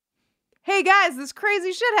like, hey guys, this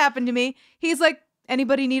crazy shit happened to me. He's like,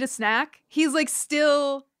 anybody need a snack? He's like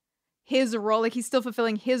still his role, like he's still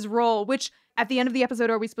fulfilling his role, which at the end of the episode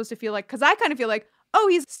are we supposed to feel like, because I kind of feel like, oh,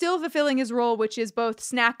 he's still fulfilling his role, which is both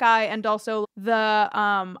snack guy and also the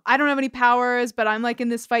I don't have any powers, but I'm like in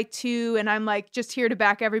this fight too, and I'm like just here to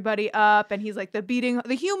back everybody up, and he's like the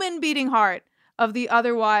human beating heart of the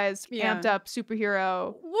otherwise amped up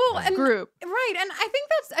superhero group. Right, and I think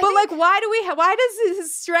that's. But why does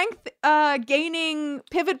his strength gaining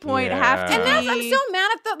pivot point have to? And be... I'm so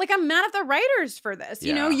mad at I'm mad at the writers for this.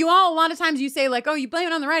 You know, you all a lot of times you say like, oh, you blame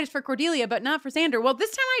it on the writers for Cordelia, but not for Xander. Well,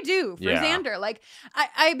 this time I do for Xander. Like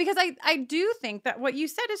because I do think that what you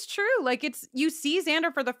said is true. Like you see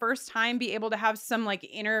Xander for the first time be able to have some like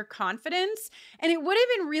inner confidence, and it would have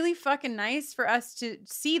been really fucking nice for us to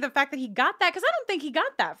see the fact that he got that, because I don't think he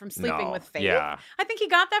got that from sleeping with Faith. Yeah. I think he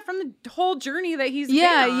got that from the whole journey that he's been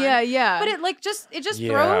on. Yeah. But it just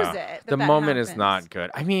throws it. The moment is not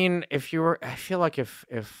good. I mean, I feel like if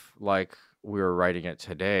like we were writing it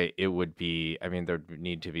today, it would be, I mean, there'd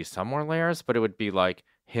need to be some more layers, but it would be like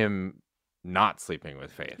him not sleeping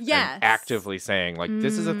with Faith. Yes. And actively saying like,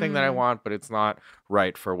 this is a thing that I want, but it's not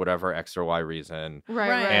right for whatever X or Y reason.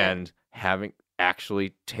 Right. And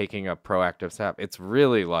actually taking a proactive step. It's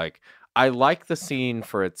really like, I like the scene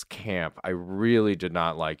for its camp. I really did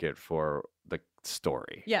not like it for the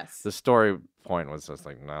story. Yes. The story point was just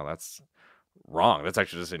like, no, that's wrong. That's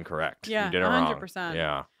actually just incorrect. Yeah, you did it 100%. wrong.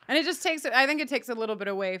 Yeah. And it just takes, I think it takes a little bit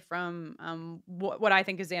away from what I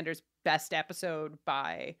think is Xander's best episode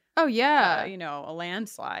by, a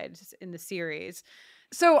landslide in the series.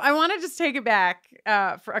 So I want to just take it back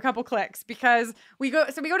for a couple clicks, because we go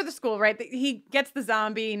to the school, right? He gets the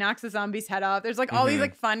zombie, knocks the zombie's head off. There's like all these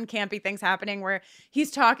like fun, campy things happening where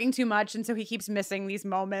he's talking too much, and so he keeps missing these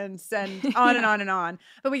moments, and on and on and on.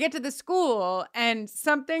 But we get to the school and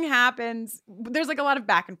something happens. There's like a lot of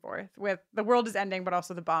back and forth with the world is ending, but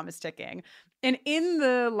also the bomb is ticking. And in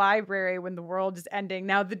the library, when the world is ending,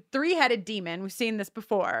 now the 3-headed demon, we've seen this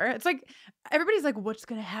before. It's like, everybody's like, what's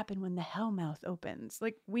going to happen when the Hellmouth opens?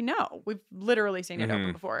 Like, we know. We've literally seen it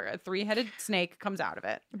open before. A 3-headed snake comes out of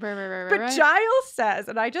it. Right. But Giles says,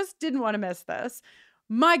 and I just didn't want to miss this,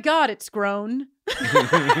 my God, it's grown. So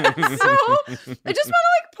I just want to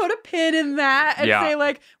like put a pin in that and say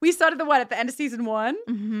like, we saw it at the end of season 1.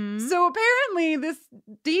 Mm-hmm. So apparently this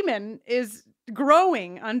demon is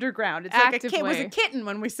growing underground. It's like it was a kitten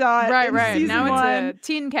when we saw it. Right. Season Now 1. it's a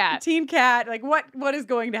teen cat. Teen cat. Like what is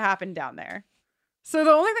going to happen down there? So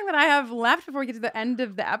the only thing that I have left before we get to the end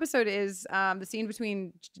of the episode is the scene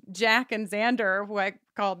between Jack and Xander, who I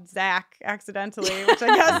called Zach accidentally, which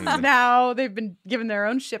I guess is now they've been given their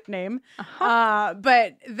own ship name.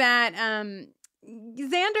 But that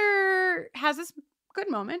Xander has this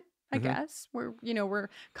good moment, I guess, where, we're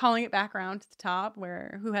calling it back around to the top,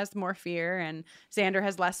 where who has more fear, and Xander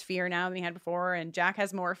has less fear now than he had before, and Jack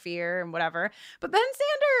has more fear and whatever. But then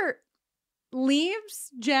Xander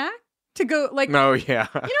leaves Jack to go, like, no, yeah.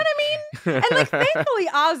 You know what I mean? And like, thankfully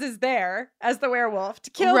Oz is there as the werewolf to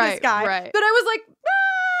kill this guy. Right. But I was like,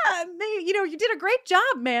 you did a great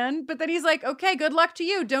job, man. But then he's like, okay, good luck to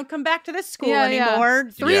you. Don't come back to this school anymore.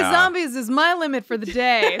 3 zombies is my limit for the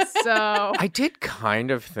day. So I did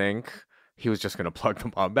kind of think he was just going to plug the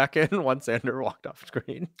bomb back in once Xander walked off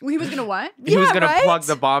screen. He was going to what? He was going to plug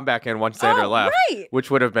the bomb back in once Xander left, right.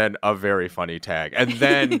 which would have been a very funny tag. And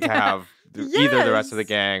then to have either the rest of the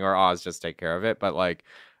gang or Oz just take care of it. But like,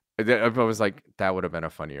 I was like, that would have been a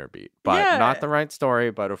funnier beat. But not the right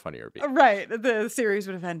story, but a funnier beat. Right. The series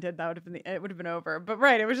would have ended. That would have been it would have been over. But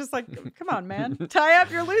right, it was just like, come on, man. Tie up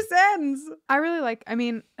your loose ends. I really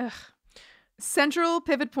central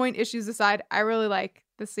pivot point issues aside, I really like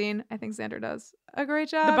the scene. I think Xander does a great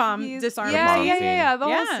job. The bomb disarm. Yeah. The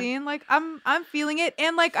whole scene. Like, I'm feeling it.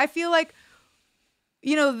 And like, I feel like,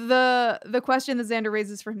 the question that Xander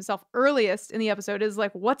raises for himself earliest in the episode is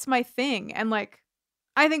like, what's my thing? And like,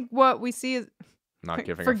 I think what we see is not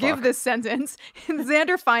giving forgive a fuck. this sentence.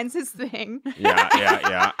 Xander finds his thing.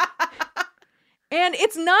 Yeah. And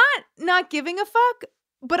it's not giving a fuck,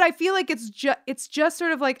 but I feel like it's just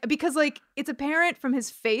sort of like, because like it's apparent from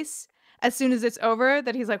his face as soon as it's over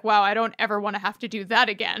that he's like, wow, I don't ever want to have to do that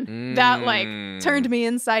again. That like turned me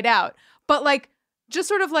inside out. But like, just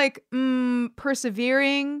sort of like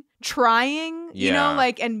persevering, trying,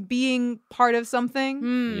 and being part of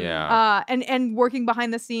something. Yeah. And working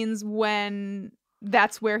behind the scenes when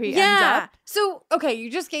that's where he ends up. So, okay, you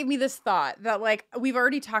just gave me this thought that like we've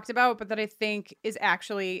already talked about, but that I think is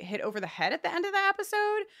actually hit over the head at the end of the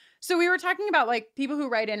episode. So we were talking about like people who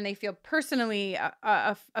write in and they feel personally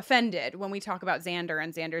offended when we talk about Xander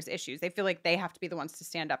and Xander's issues. They feel like they have to be the ones to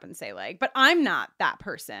stand up and say like, but I'm not that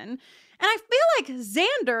person. And I feel like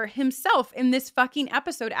Xander himself in this fucking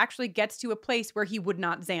episode actually gets to a place where he would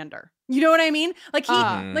not Xander. You know what I mean? Like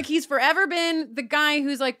he's forever been the guy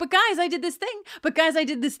who's like, but guys, I did this thing. But guys, I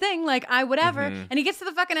did this thing. Like I whatever. And he gets to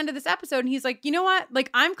the fucking end of this episode and he's like, you know what?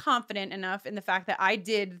 Like I'm confident enough in the fact that I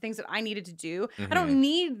did the things that I needed to do. I don't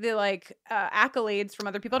need like accolades from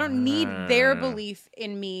other people. I don't need their belief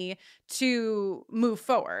in me to move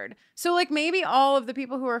forward. So like maybe all of the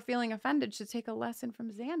people who are feeling offended should take a lesson from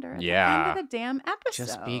Xander at the end of the damn episode.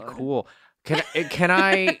 Just be cool. Can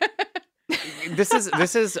I?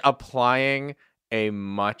 This is applying a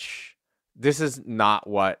much. This is not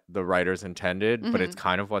what the writers intended, but it's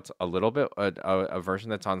kind of what's a little bit a version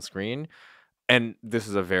that's on screen. And this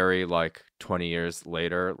is a very like 20 years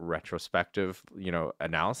later retrospective,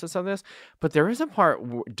 analysis of this. But there is a part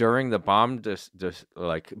during the bomb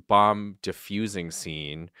diffusing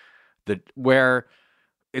scene where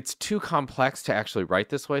it's too complex to actually write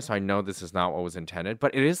this way. So I know this is not what was intended,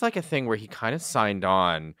 but it is like a thing where he kind of signed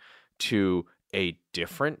on to a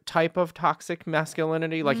different type of toxic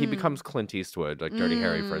masculinity. Like he becomes Clint Eastwood, like Dirty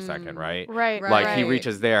Harry for a second, right? Right. Like he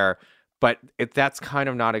reaches there. But that's kind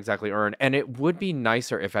of not exactly earned. And it would be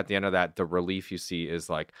nicer if at the end of that, the relief you see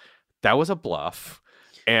is like, that was a bluff.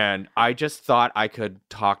 And I just thought I could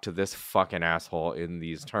talk to this fucking asshole in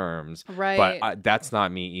these terms. Right. But that's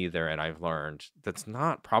not me either. And I've learned that's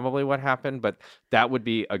not probably what happened. But that would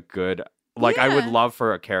be a good, like, I would love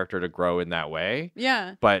for a character to grow in that way.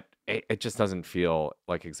 Yeah. But it just doesn't feel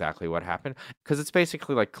like exactly what happened. Because it's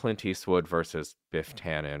basically like Clint Eastwood versus Biff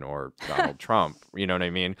Tannen or Donald Trump. You know what I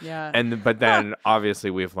mean? Yeah. But then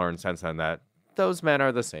obviously we've learned since then that those men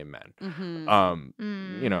are the same men.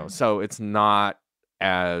 So it's not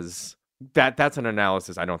as that's an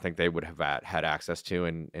analysis I don't think they would have had access to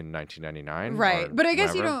in 1999. Right. But I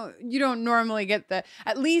guess whatever. you don't normally get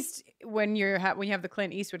at least when you have the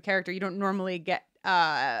Clint Eastwood character, you don't normally get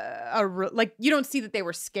you don't see that they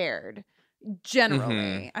were scared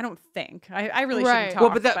generally. I don't think. I really shouldn't talk.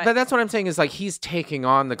 Well, but that's what I'm saying is like he's taking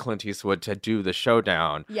on the Clint Eastwood to do the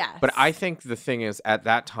showdown. Yes. But I think the thing is at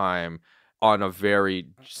that time on a very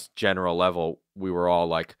general level, we were all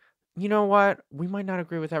like, you know what? We might not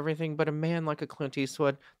agree with everything, but a man like a Clint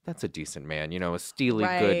Eastwood, that's a decent man, a steely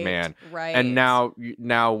good man. Right. And now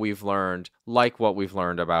we've learned, like what we've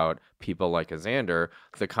learned about people like a Xander,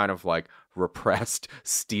 the kind of like repressed,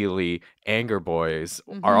 steely anger boys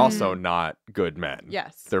are also not good men.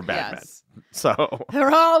 Yes. They're bad men. So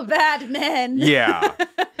they're all bad men. Yeah.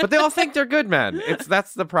 But they all think they're good men.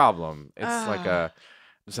 That's the problem. It's like a...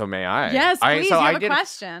 So may I? Yes, please. You have a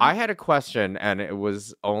question. I had a question, and it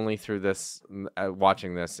was only through this,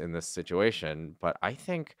 watching this in this situation. But I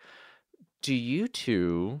think, do you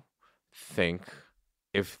two think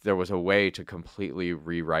if there was a way to completely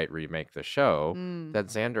remake the show, that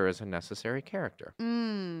Xander is a necessary character?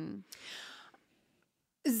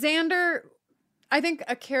 Xander, I think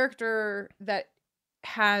a character that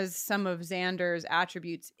has some of Xander's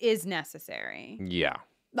attributes is necessary. Yeah.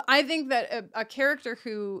 I think that a character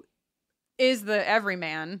who is the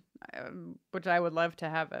everyman, which I would love to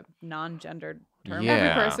have a non-gendered term.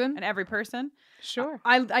 Yeah. Every person. Sure.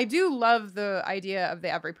 I do love the idea of the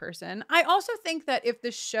every person. I also think that if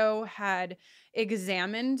the show had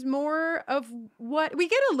examined more of what we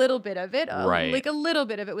get a little bit of it, like a little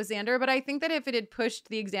bit of it with Xander, but I think that if it had pushed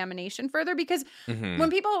the examination further, because when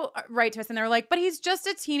people write to us and they're like, but he's just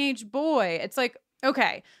a teenage boy, it's like,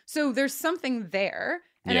 okay, so there's something there.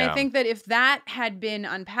 And I think that if that had been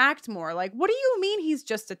unpacked more, like, what do you mean he's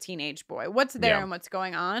just a teenage boy? What's there and what's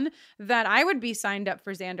going on? That I would be signed up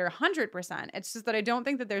for Xander 100%. It's just that I don't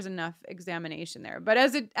think that there's enough examination there. But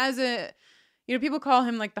as a people call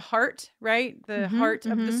him like the heart, right? The heart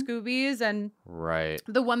of the Scoobies, and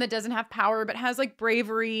the one that doesn't have power but has like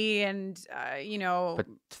bravery and But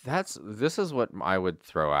this is what I would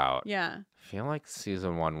throw out. Yeah. I feel like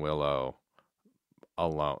season 1 Willow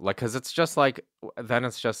alone, like, because it's just like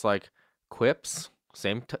quips,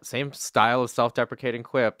 same style of self-deprecating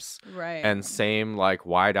quips, right? And same like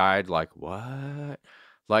wide-eyed, like, what?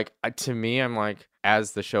 Like, to me, I'm like,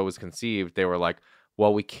 as the show was conceived, they were like,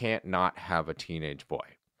 well, we can't not have a teenage boy,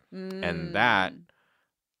 and that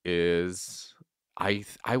is, I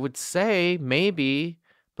would say maybe,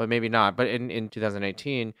 but maybe not. But in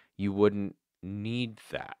 2018, you wouldn't need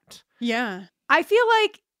that. Yeah, I feel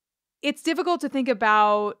like it's difficult to think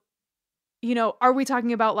about, are we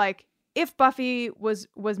talking about like if Buffy was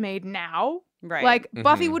made now? Right. Like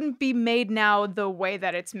Buffy wouldn't be made now the way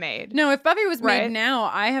that it's made. No, if Buffy was made now,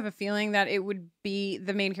 I have a feeling that it would be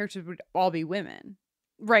the main characters would all be women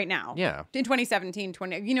right now. Yeah. In 2017,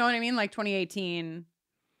 you know what I mean? Like 2018.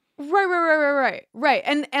 Right.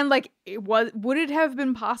 And like would it have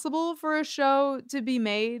been possible for a show to be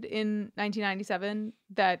made in 1997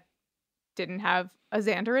 that didn't have a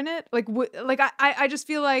Xander in it? I just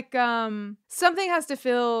feel like something has to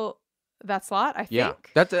fill that slot, I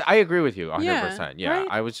think. I agree with you 100%. Yeah. Right?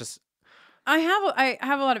 I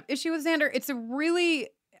have a lot of issue with Xander. It's a really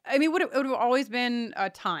I mean, it would have always been a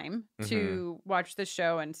time to watch the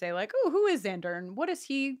show and say like, oh, who is Xander and what are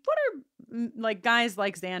like guys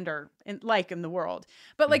like Xander in the world?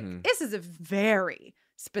 But like, this is a very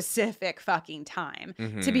specific fucking time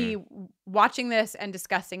to be watching this and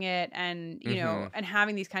discussing it and, you know, and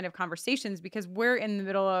having these kind of conversations, because we're in the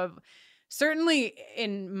middle of, certainly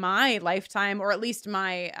in my lifetime, or at least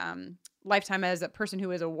my lifetime as a person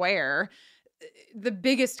who is aware, the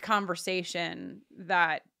biggest conversation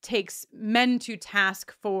that takes men to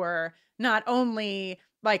task for not only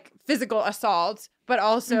like physical assaults, but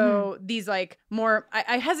also these like more,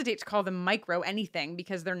 I hesitate to call them micro anything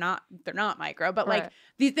because they're not micro, but like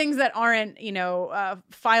these things that aren't, you know,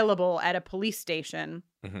 fileable at a police station,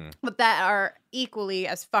 but that are equally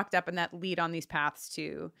as fucked up and that lead on these paths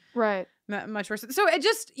to much worse. So it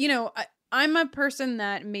just, you know, I'm a person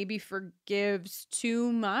that maybe forgives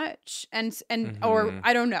too much and or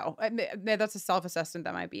I don't know. That's a self-assessment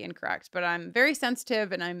that might be incorrect, but I'm very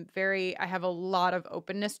sensitive and I have a lot of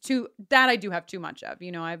openness to that. I do have too much of,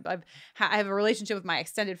 you know, I have a relationship with my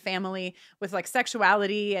extended family with like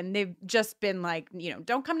sexuality, and they've just been like, you know,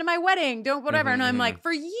 don't come to my wedding, don't whatever. And I'm like,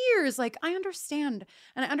 for years, like, I understand.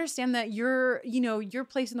 And I understand that your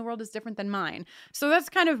place in the world is different than mine. So that's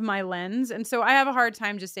kind of my lens. And so I have a hard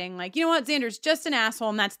time just saying like, you know what, Xander's just an asshole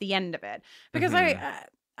and that's the end of it. Because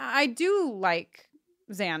I do like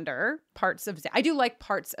Xander, I do like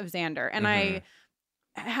parts of Xander. And I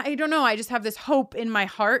don't know, I just have this hope in my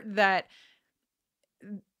heart that,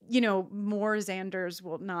 you know, more Xanders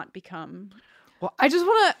will not become. Well, I just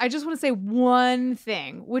want to say one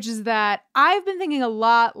thing, which is that I've been thinking a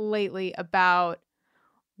lot lately about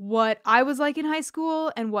what I was like in high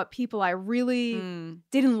school and what people I really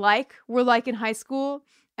didn't like were like in high school,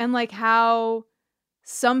 and like how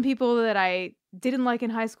some people that I didn't like in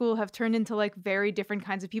high school have turned into like very different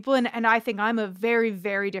kinds of people. And I think I'm a very,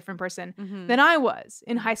 very different person than I was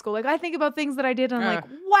in high school. Like I think about things that I did and I'm like,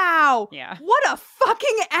 wow, what a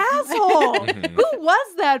fucking asshole. Who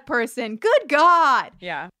was that person? Good God.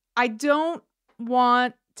 Yeah. I don't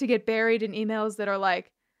want to get buried in emails that are like,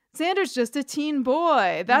 Xander's just a teen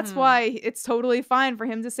boy. That's why it's totally fine for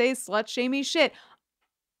him to say slut-shamey shit.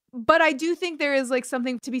 But I do think there is like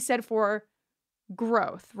something to be said for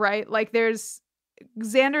growth, right? Like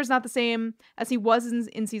Xander's not the same as he was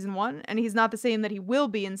in season 1, and he's not the same that he will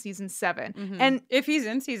be in season 7. And if he's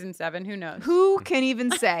in season 7, who knows? Who can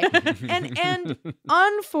even say? and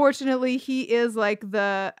unfortunately, he is like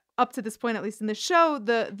up to this point, at least in the show,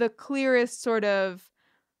 the clearest sort of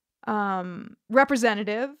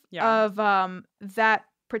representative of that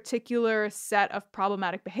particular set of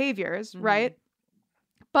problematic behaviors, right?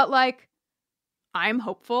 But like, I'm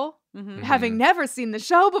hopeful, having never seen the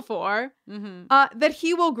show before, that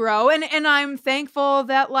he will grow, and I'm thankful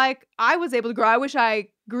that like I was able to grow. I wish I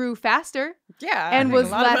grew faster, and was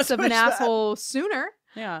less of an asshole sooner.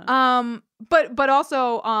 But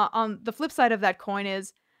also on the flip side of that coin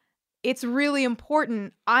is, it's really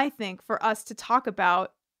important, I think, for us to talk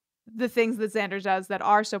about the things that Xander does that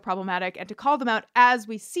are so problematic, and to call them out as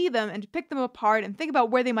we see them, and to pick them apart and think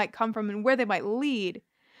about where they might come from and where they might lead,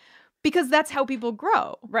 because that's how people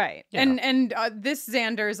grow. Right. Yeah. And this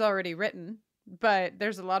Xander is already written, but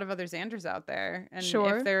there's a lot of other Xanders out there. And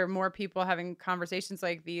if there are more people having conversations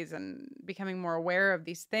like these and becoming more aware of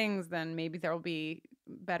these things, then maybe there will be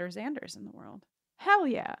better Xanders in the world. Hell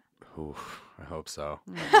yeah. Oof, I hope so.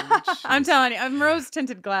 I'm telling you, I'm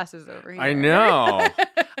rose-tinted glasses over here. I know.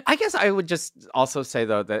 I guess I would just also say,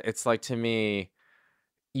 though, that it's like, to me,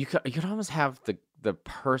 you could almost have the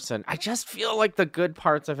person. I just feel like the good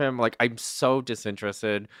parts of him, like, I'm so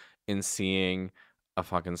disinterested in seeing a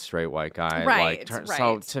fucking straight white guy. Right,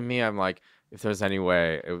 So to me, I'm like, if there's any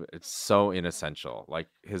way, it's so inessential. Like,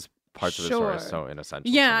 his parts of the story are so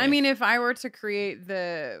inessential. Yeah, I mean, if I were to create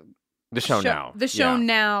the show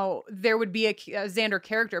now, there would be a Xander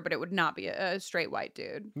character, but it would not be a straight white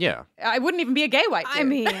dude. Yeah. I wouldn't even be a gay white dude. I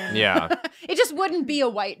mean, yeah. It just wouldn't be a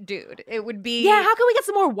white dude. It would be. Yeah, how can we get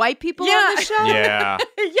some more white people on the show? Yeah.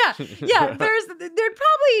 yeah. There'd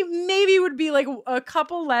probably maybe would be like a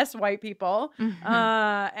couple less white people,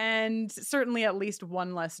 and certainly at least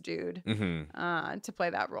one less dude to play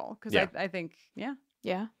that role. Because I think,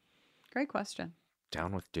 yeah. Great question.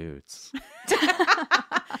 Down with dudes.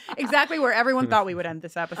 Exactly where everyone thought we would end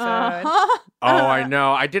this episode. Oh, I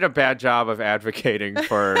know. I did a bad job of advocating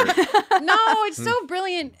for. No, it's so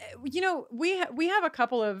brilliant. You know, we have a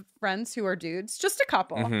couple of friends who are dudes, just a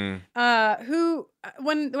couple, who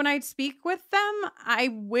when I speak with them, I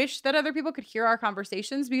wish that other people could hear our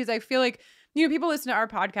conversations, because I feel like, you know, people listen to our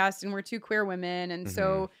podcast and we're two queer women, and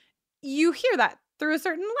so you hear that through a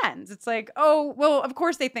certain lens. It's like, oh, well, of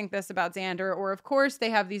course they think this about Xander, or of course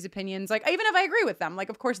they have these opinions. Like, even if I agree with them, like,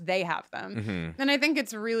 of course they have them. Mm-hmm. And I think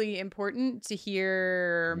it's really important to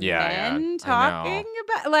hear Yeah, men I talking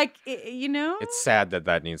know. about, like, you know? It's sad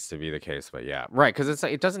that needs to be the case, but yeah. Right, because it's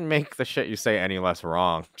like, it doesn't make the shit you say any less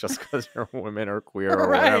wrong just because you're women or queer or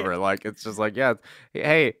Right. whatever. Like, it's just like, yeah,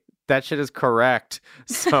 hey, that shit is correct.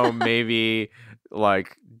 So maybe,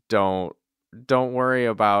 like, don't worry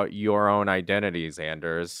about your own identities,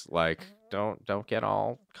 Anders. Like, don't get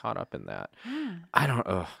all caught up in that. I don't.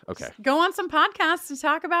 Okay. Go on some podcasts to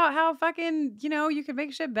talk about how fucking, you know, you can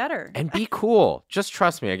make shit better. And be cool. Just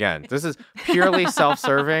trust me. Again, this is purely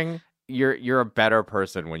self-serving. You're a better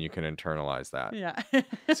person when you can internalize that. Yeah.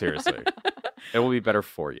 Seriously, it will be better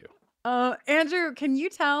for you. Andrew, can you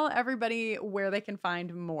tell everybody where they can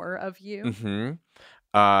find more of you? Mm-hmm.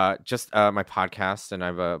 Just my podcast, and I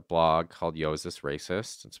have a blog called Yo, Is This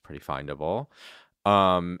Racist? It's pretty findable.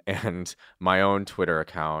 And my own Twitter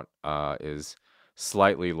account is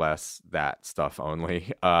slightly less that stuff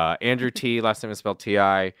only. Andrew T, last name is spelled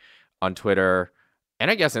T-I, on Twitter, and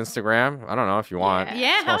I guess Instagram. I don't know if you want.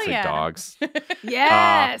 Yeah, It's hell mostly yeah. dogs.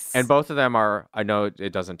 Yes. And both of them are, I know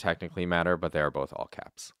it doesn't technically matter, but they are both all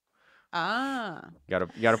caps. Ah. You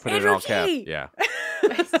gotta put it in Andrew all caps. T. Yeah.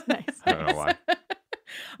 Nice. I don't know why.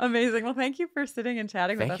 Amazing. Well, thank you for sitting and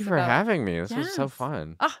chatting with us. Thank you for about- having me. This was so Yes.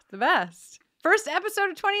 fun. Ah, the best. First episode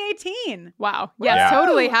of 2018. Wow. Yes, Yeah.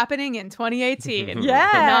 totally happening in 2018.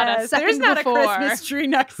 Yes. Not a second There's not before. a Christmas tree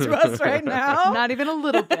next to us right now. Not even a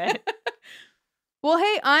little bit. Well,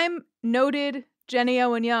 hey, I'm noted Jenny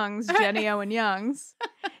Owen Youngs, Jenny Owen Youngs.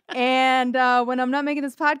 And when I'm not making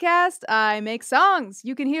this podcast, I make songs.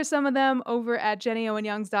 You can hear some of them over at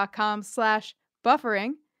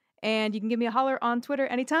jennyowenyoungs.com/buffering. And you can give me a holler on Twitter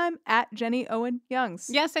anytime at Jenny Owen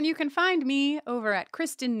Youngs. Yes, and you can find me over at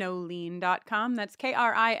KristenNoeline.com. That's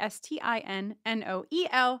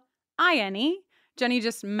KristinnOeline. Jenny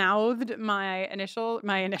just mouthed my initials,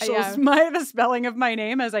 the spelling of my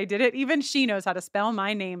name as I did it. Even she knows how to spell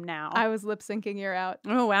my name now. I was lip syncing your out.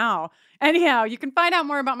 Oh, wow. Anyhow, you can find out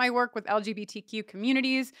more about my work with LGBTQ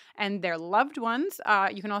communities and their loved ones.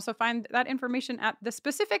 You can also find that information at the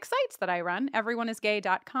specific sites that I run,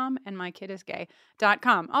 everyoneisgay.com and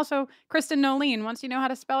mykidisgay.com. Also, Kristen Noeline, once you know how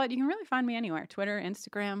to spell it, you can really find me anywhere. Twitter,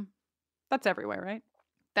 Instagram. That's everywhere, right?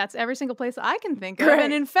 That's every single place I can think of. Great.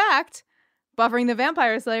 And in fact, Buffering the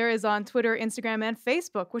Vampire Slayer is on Twitter, Instagram, and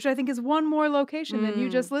Facebook, which I think is one more location than you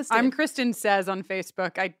just listed. I'm Kristen Says on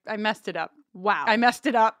Facebook. I messed it up. Wow. I messed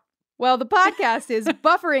it up. Well, the podcast is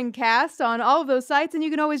Buffering Cast on all of those sites, and you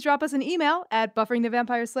can always drop us an email at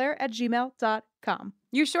bufferingthevampireslayer@gmail.com.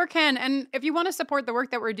 You sure can. And if you want to support the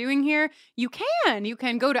work that we're doing here, you can. You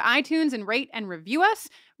can go to iTunes and rate and review us.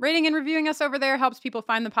 Rating and reviewing us over there helps people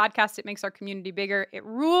find the podcast. It makes our community bigger. It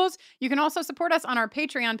rules. You can also support us on our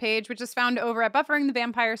Patreon page, which is found over at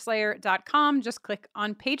bufferingthevampireslayer.com. Just click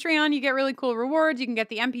on Patreon. You get really cool rewards. You can get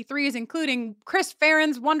the MP3s, including Chris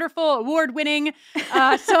Farron's wonderful award-winning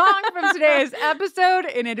song from today's episode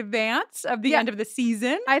in advance of the end of the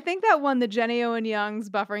season. I think that won the Jenny Owen Youngs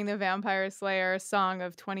Buffering the Vampire Slayer Song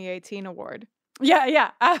of 2018 award. Yeah.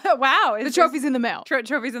 Wow. The trophy's in the mail.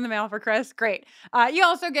 Trophies in the mail for Chris. Great. You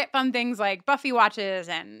also get fun things like Buffy watches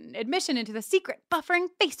and admission into the secret Buffering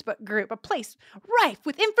Facebook group, a place rife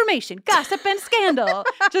with information, gossip, and scandal.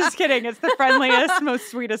 Just kidding. It's the friendliest, most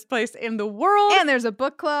sweetest place in the world. And there's a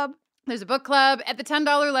book club. There's a book club. At the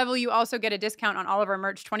 $10 level, you also get a discount on all of our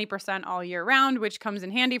merch, 20% all year round, which comes in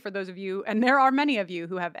handy for those of you, and there are many of you,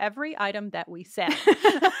 who have every item that we sell.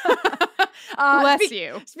 Bless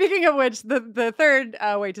you. Speaking of which, the third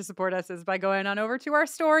way to support us is by going on over to our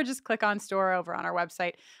store. Just click on store over on our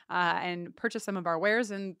website and purchase some of our wares.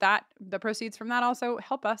 And the proceeds from that also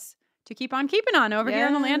help us to keep on keeping on over here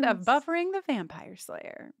in the land of Buffering the Vampire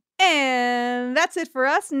Slayer. And that's it for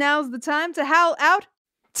us. Now's the time to howl out.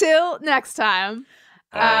 Till next time.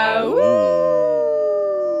 That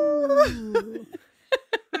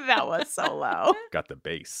was so low. Got the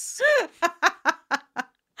bass.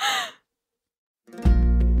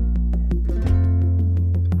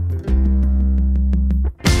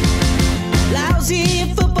 Lousy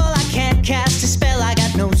in football, I can't cast a spell. I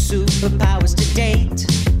got no superpowers to date.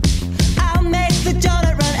 I'll make the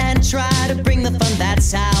donut run and try to bring the fun.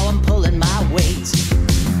 That's how I'm pulling my weight.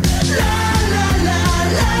 La la la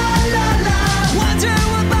la la la. Wonder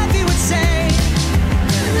what Buffy would say.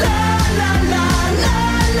 La la la la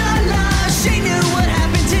la la. She knew what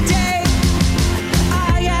happened today.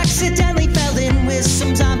 I accidentally fell in with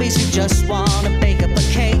some zombies who just wanna bake up a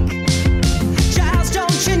cake. Giles,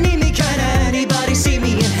 don't you need me? Can anybody see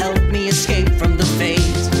me and help me escape from the fate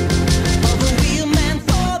of the wheel?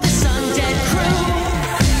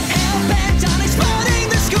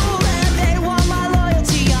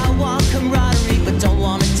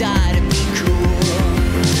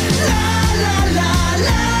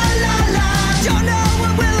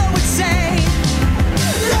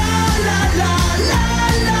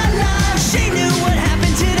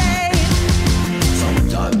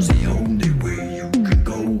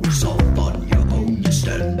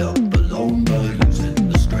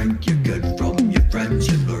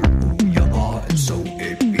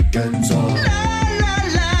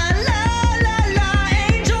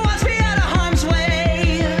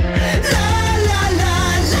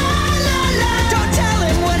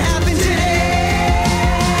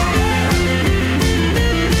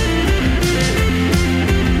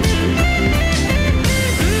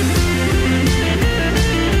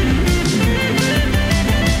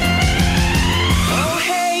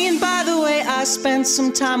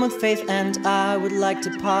 some time with faith, and I would like to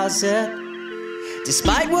pause it.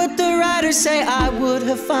 Despite what the writers say, I would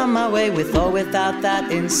have found my way with or without that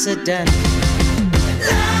incident.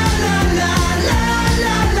 La la la la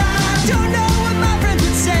la la, don't know what my friends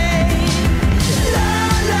would say. La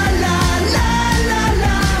la la la la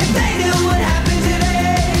la, if they knew what happened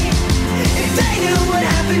today, if they knew what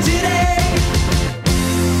happened today.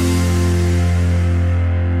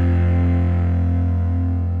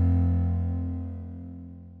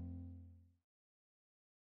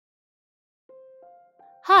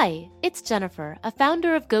 Hi, it's Jennifer, a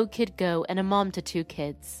founder of Go Kid Go and a mom to 2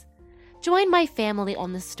 kids. Join my family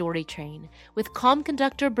on the story train with calm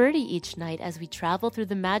conductor Birdie each night as we travel through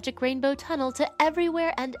the magic rainbow tunnel to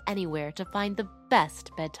everywhere and anywhere to find the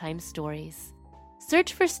best bedtime stories.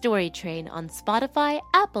 Search for Story Train on Spotify,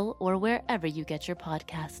 Apple, or wherever you get your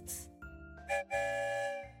podcasts.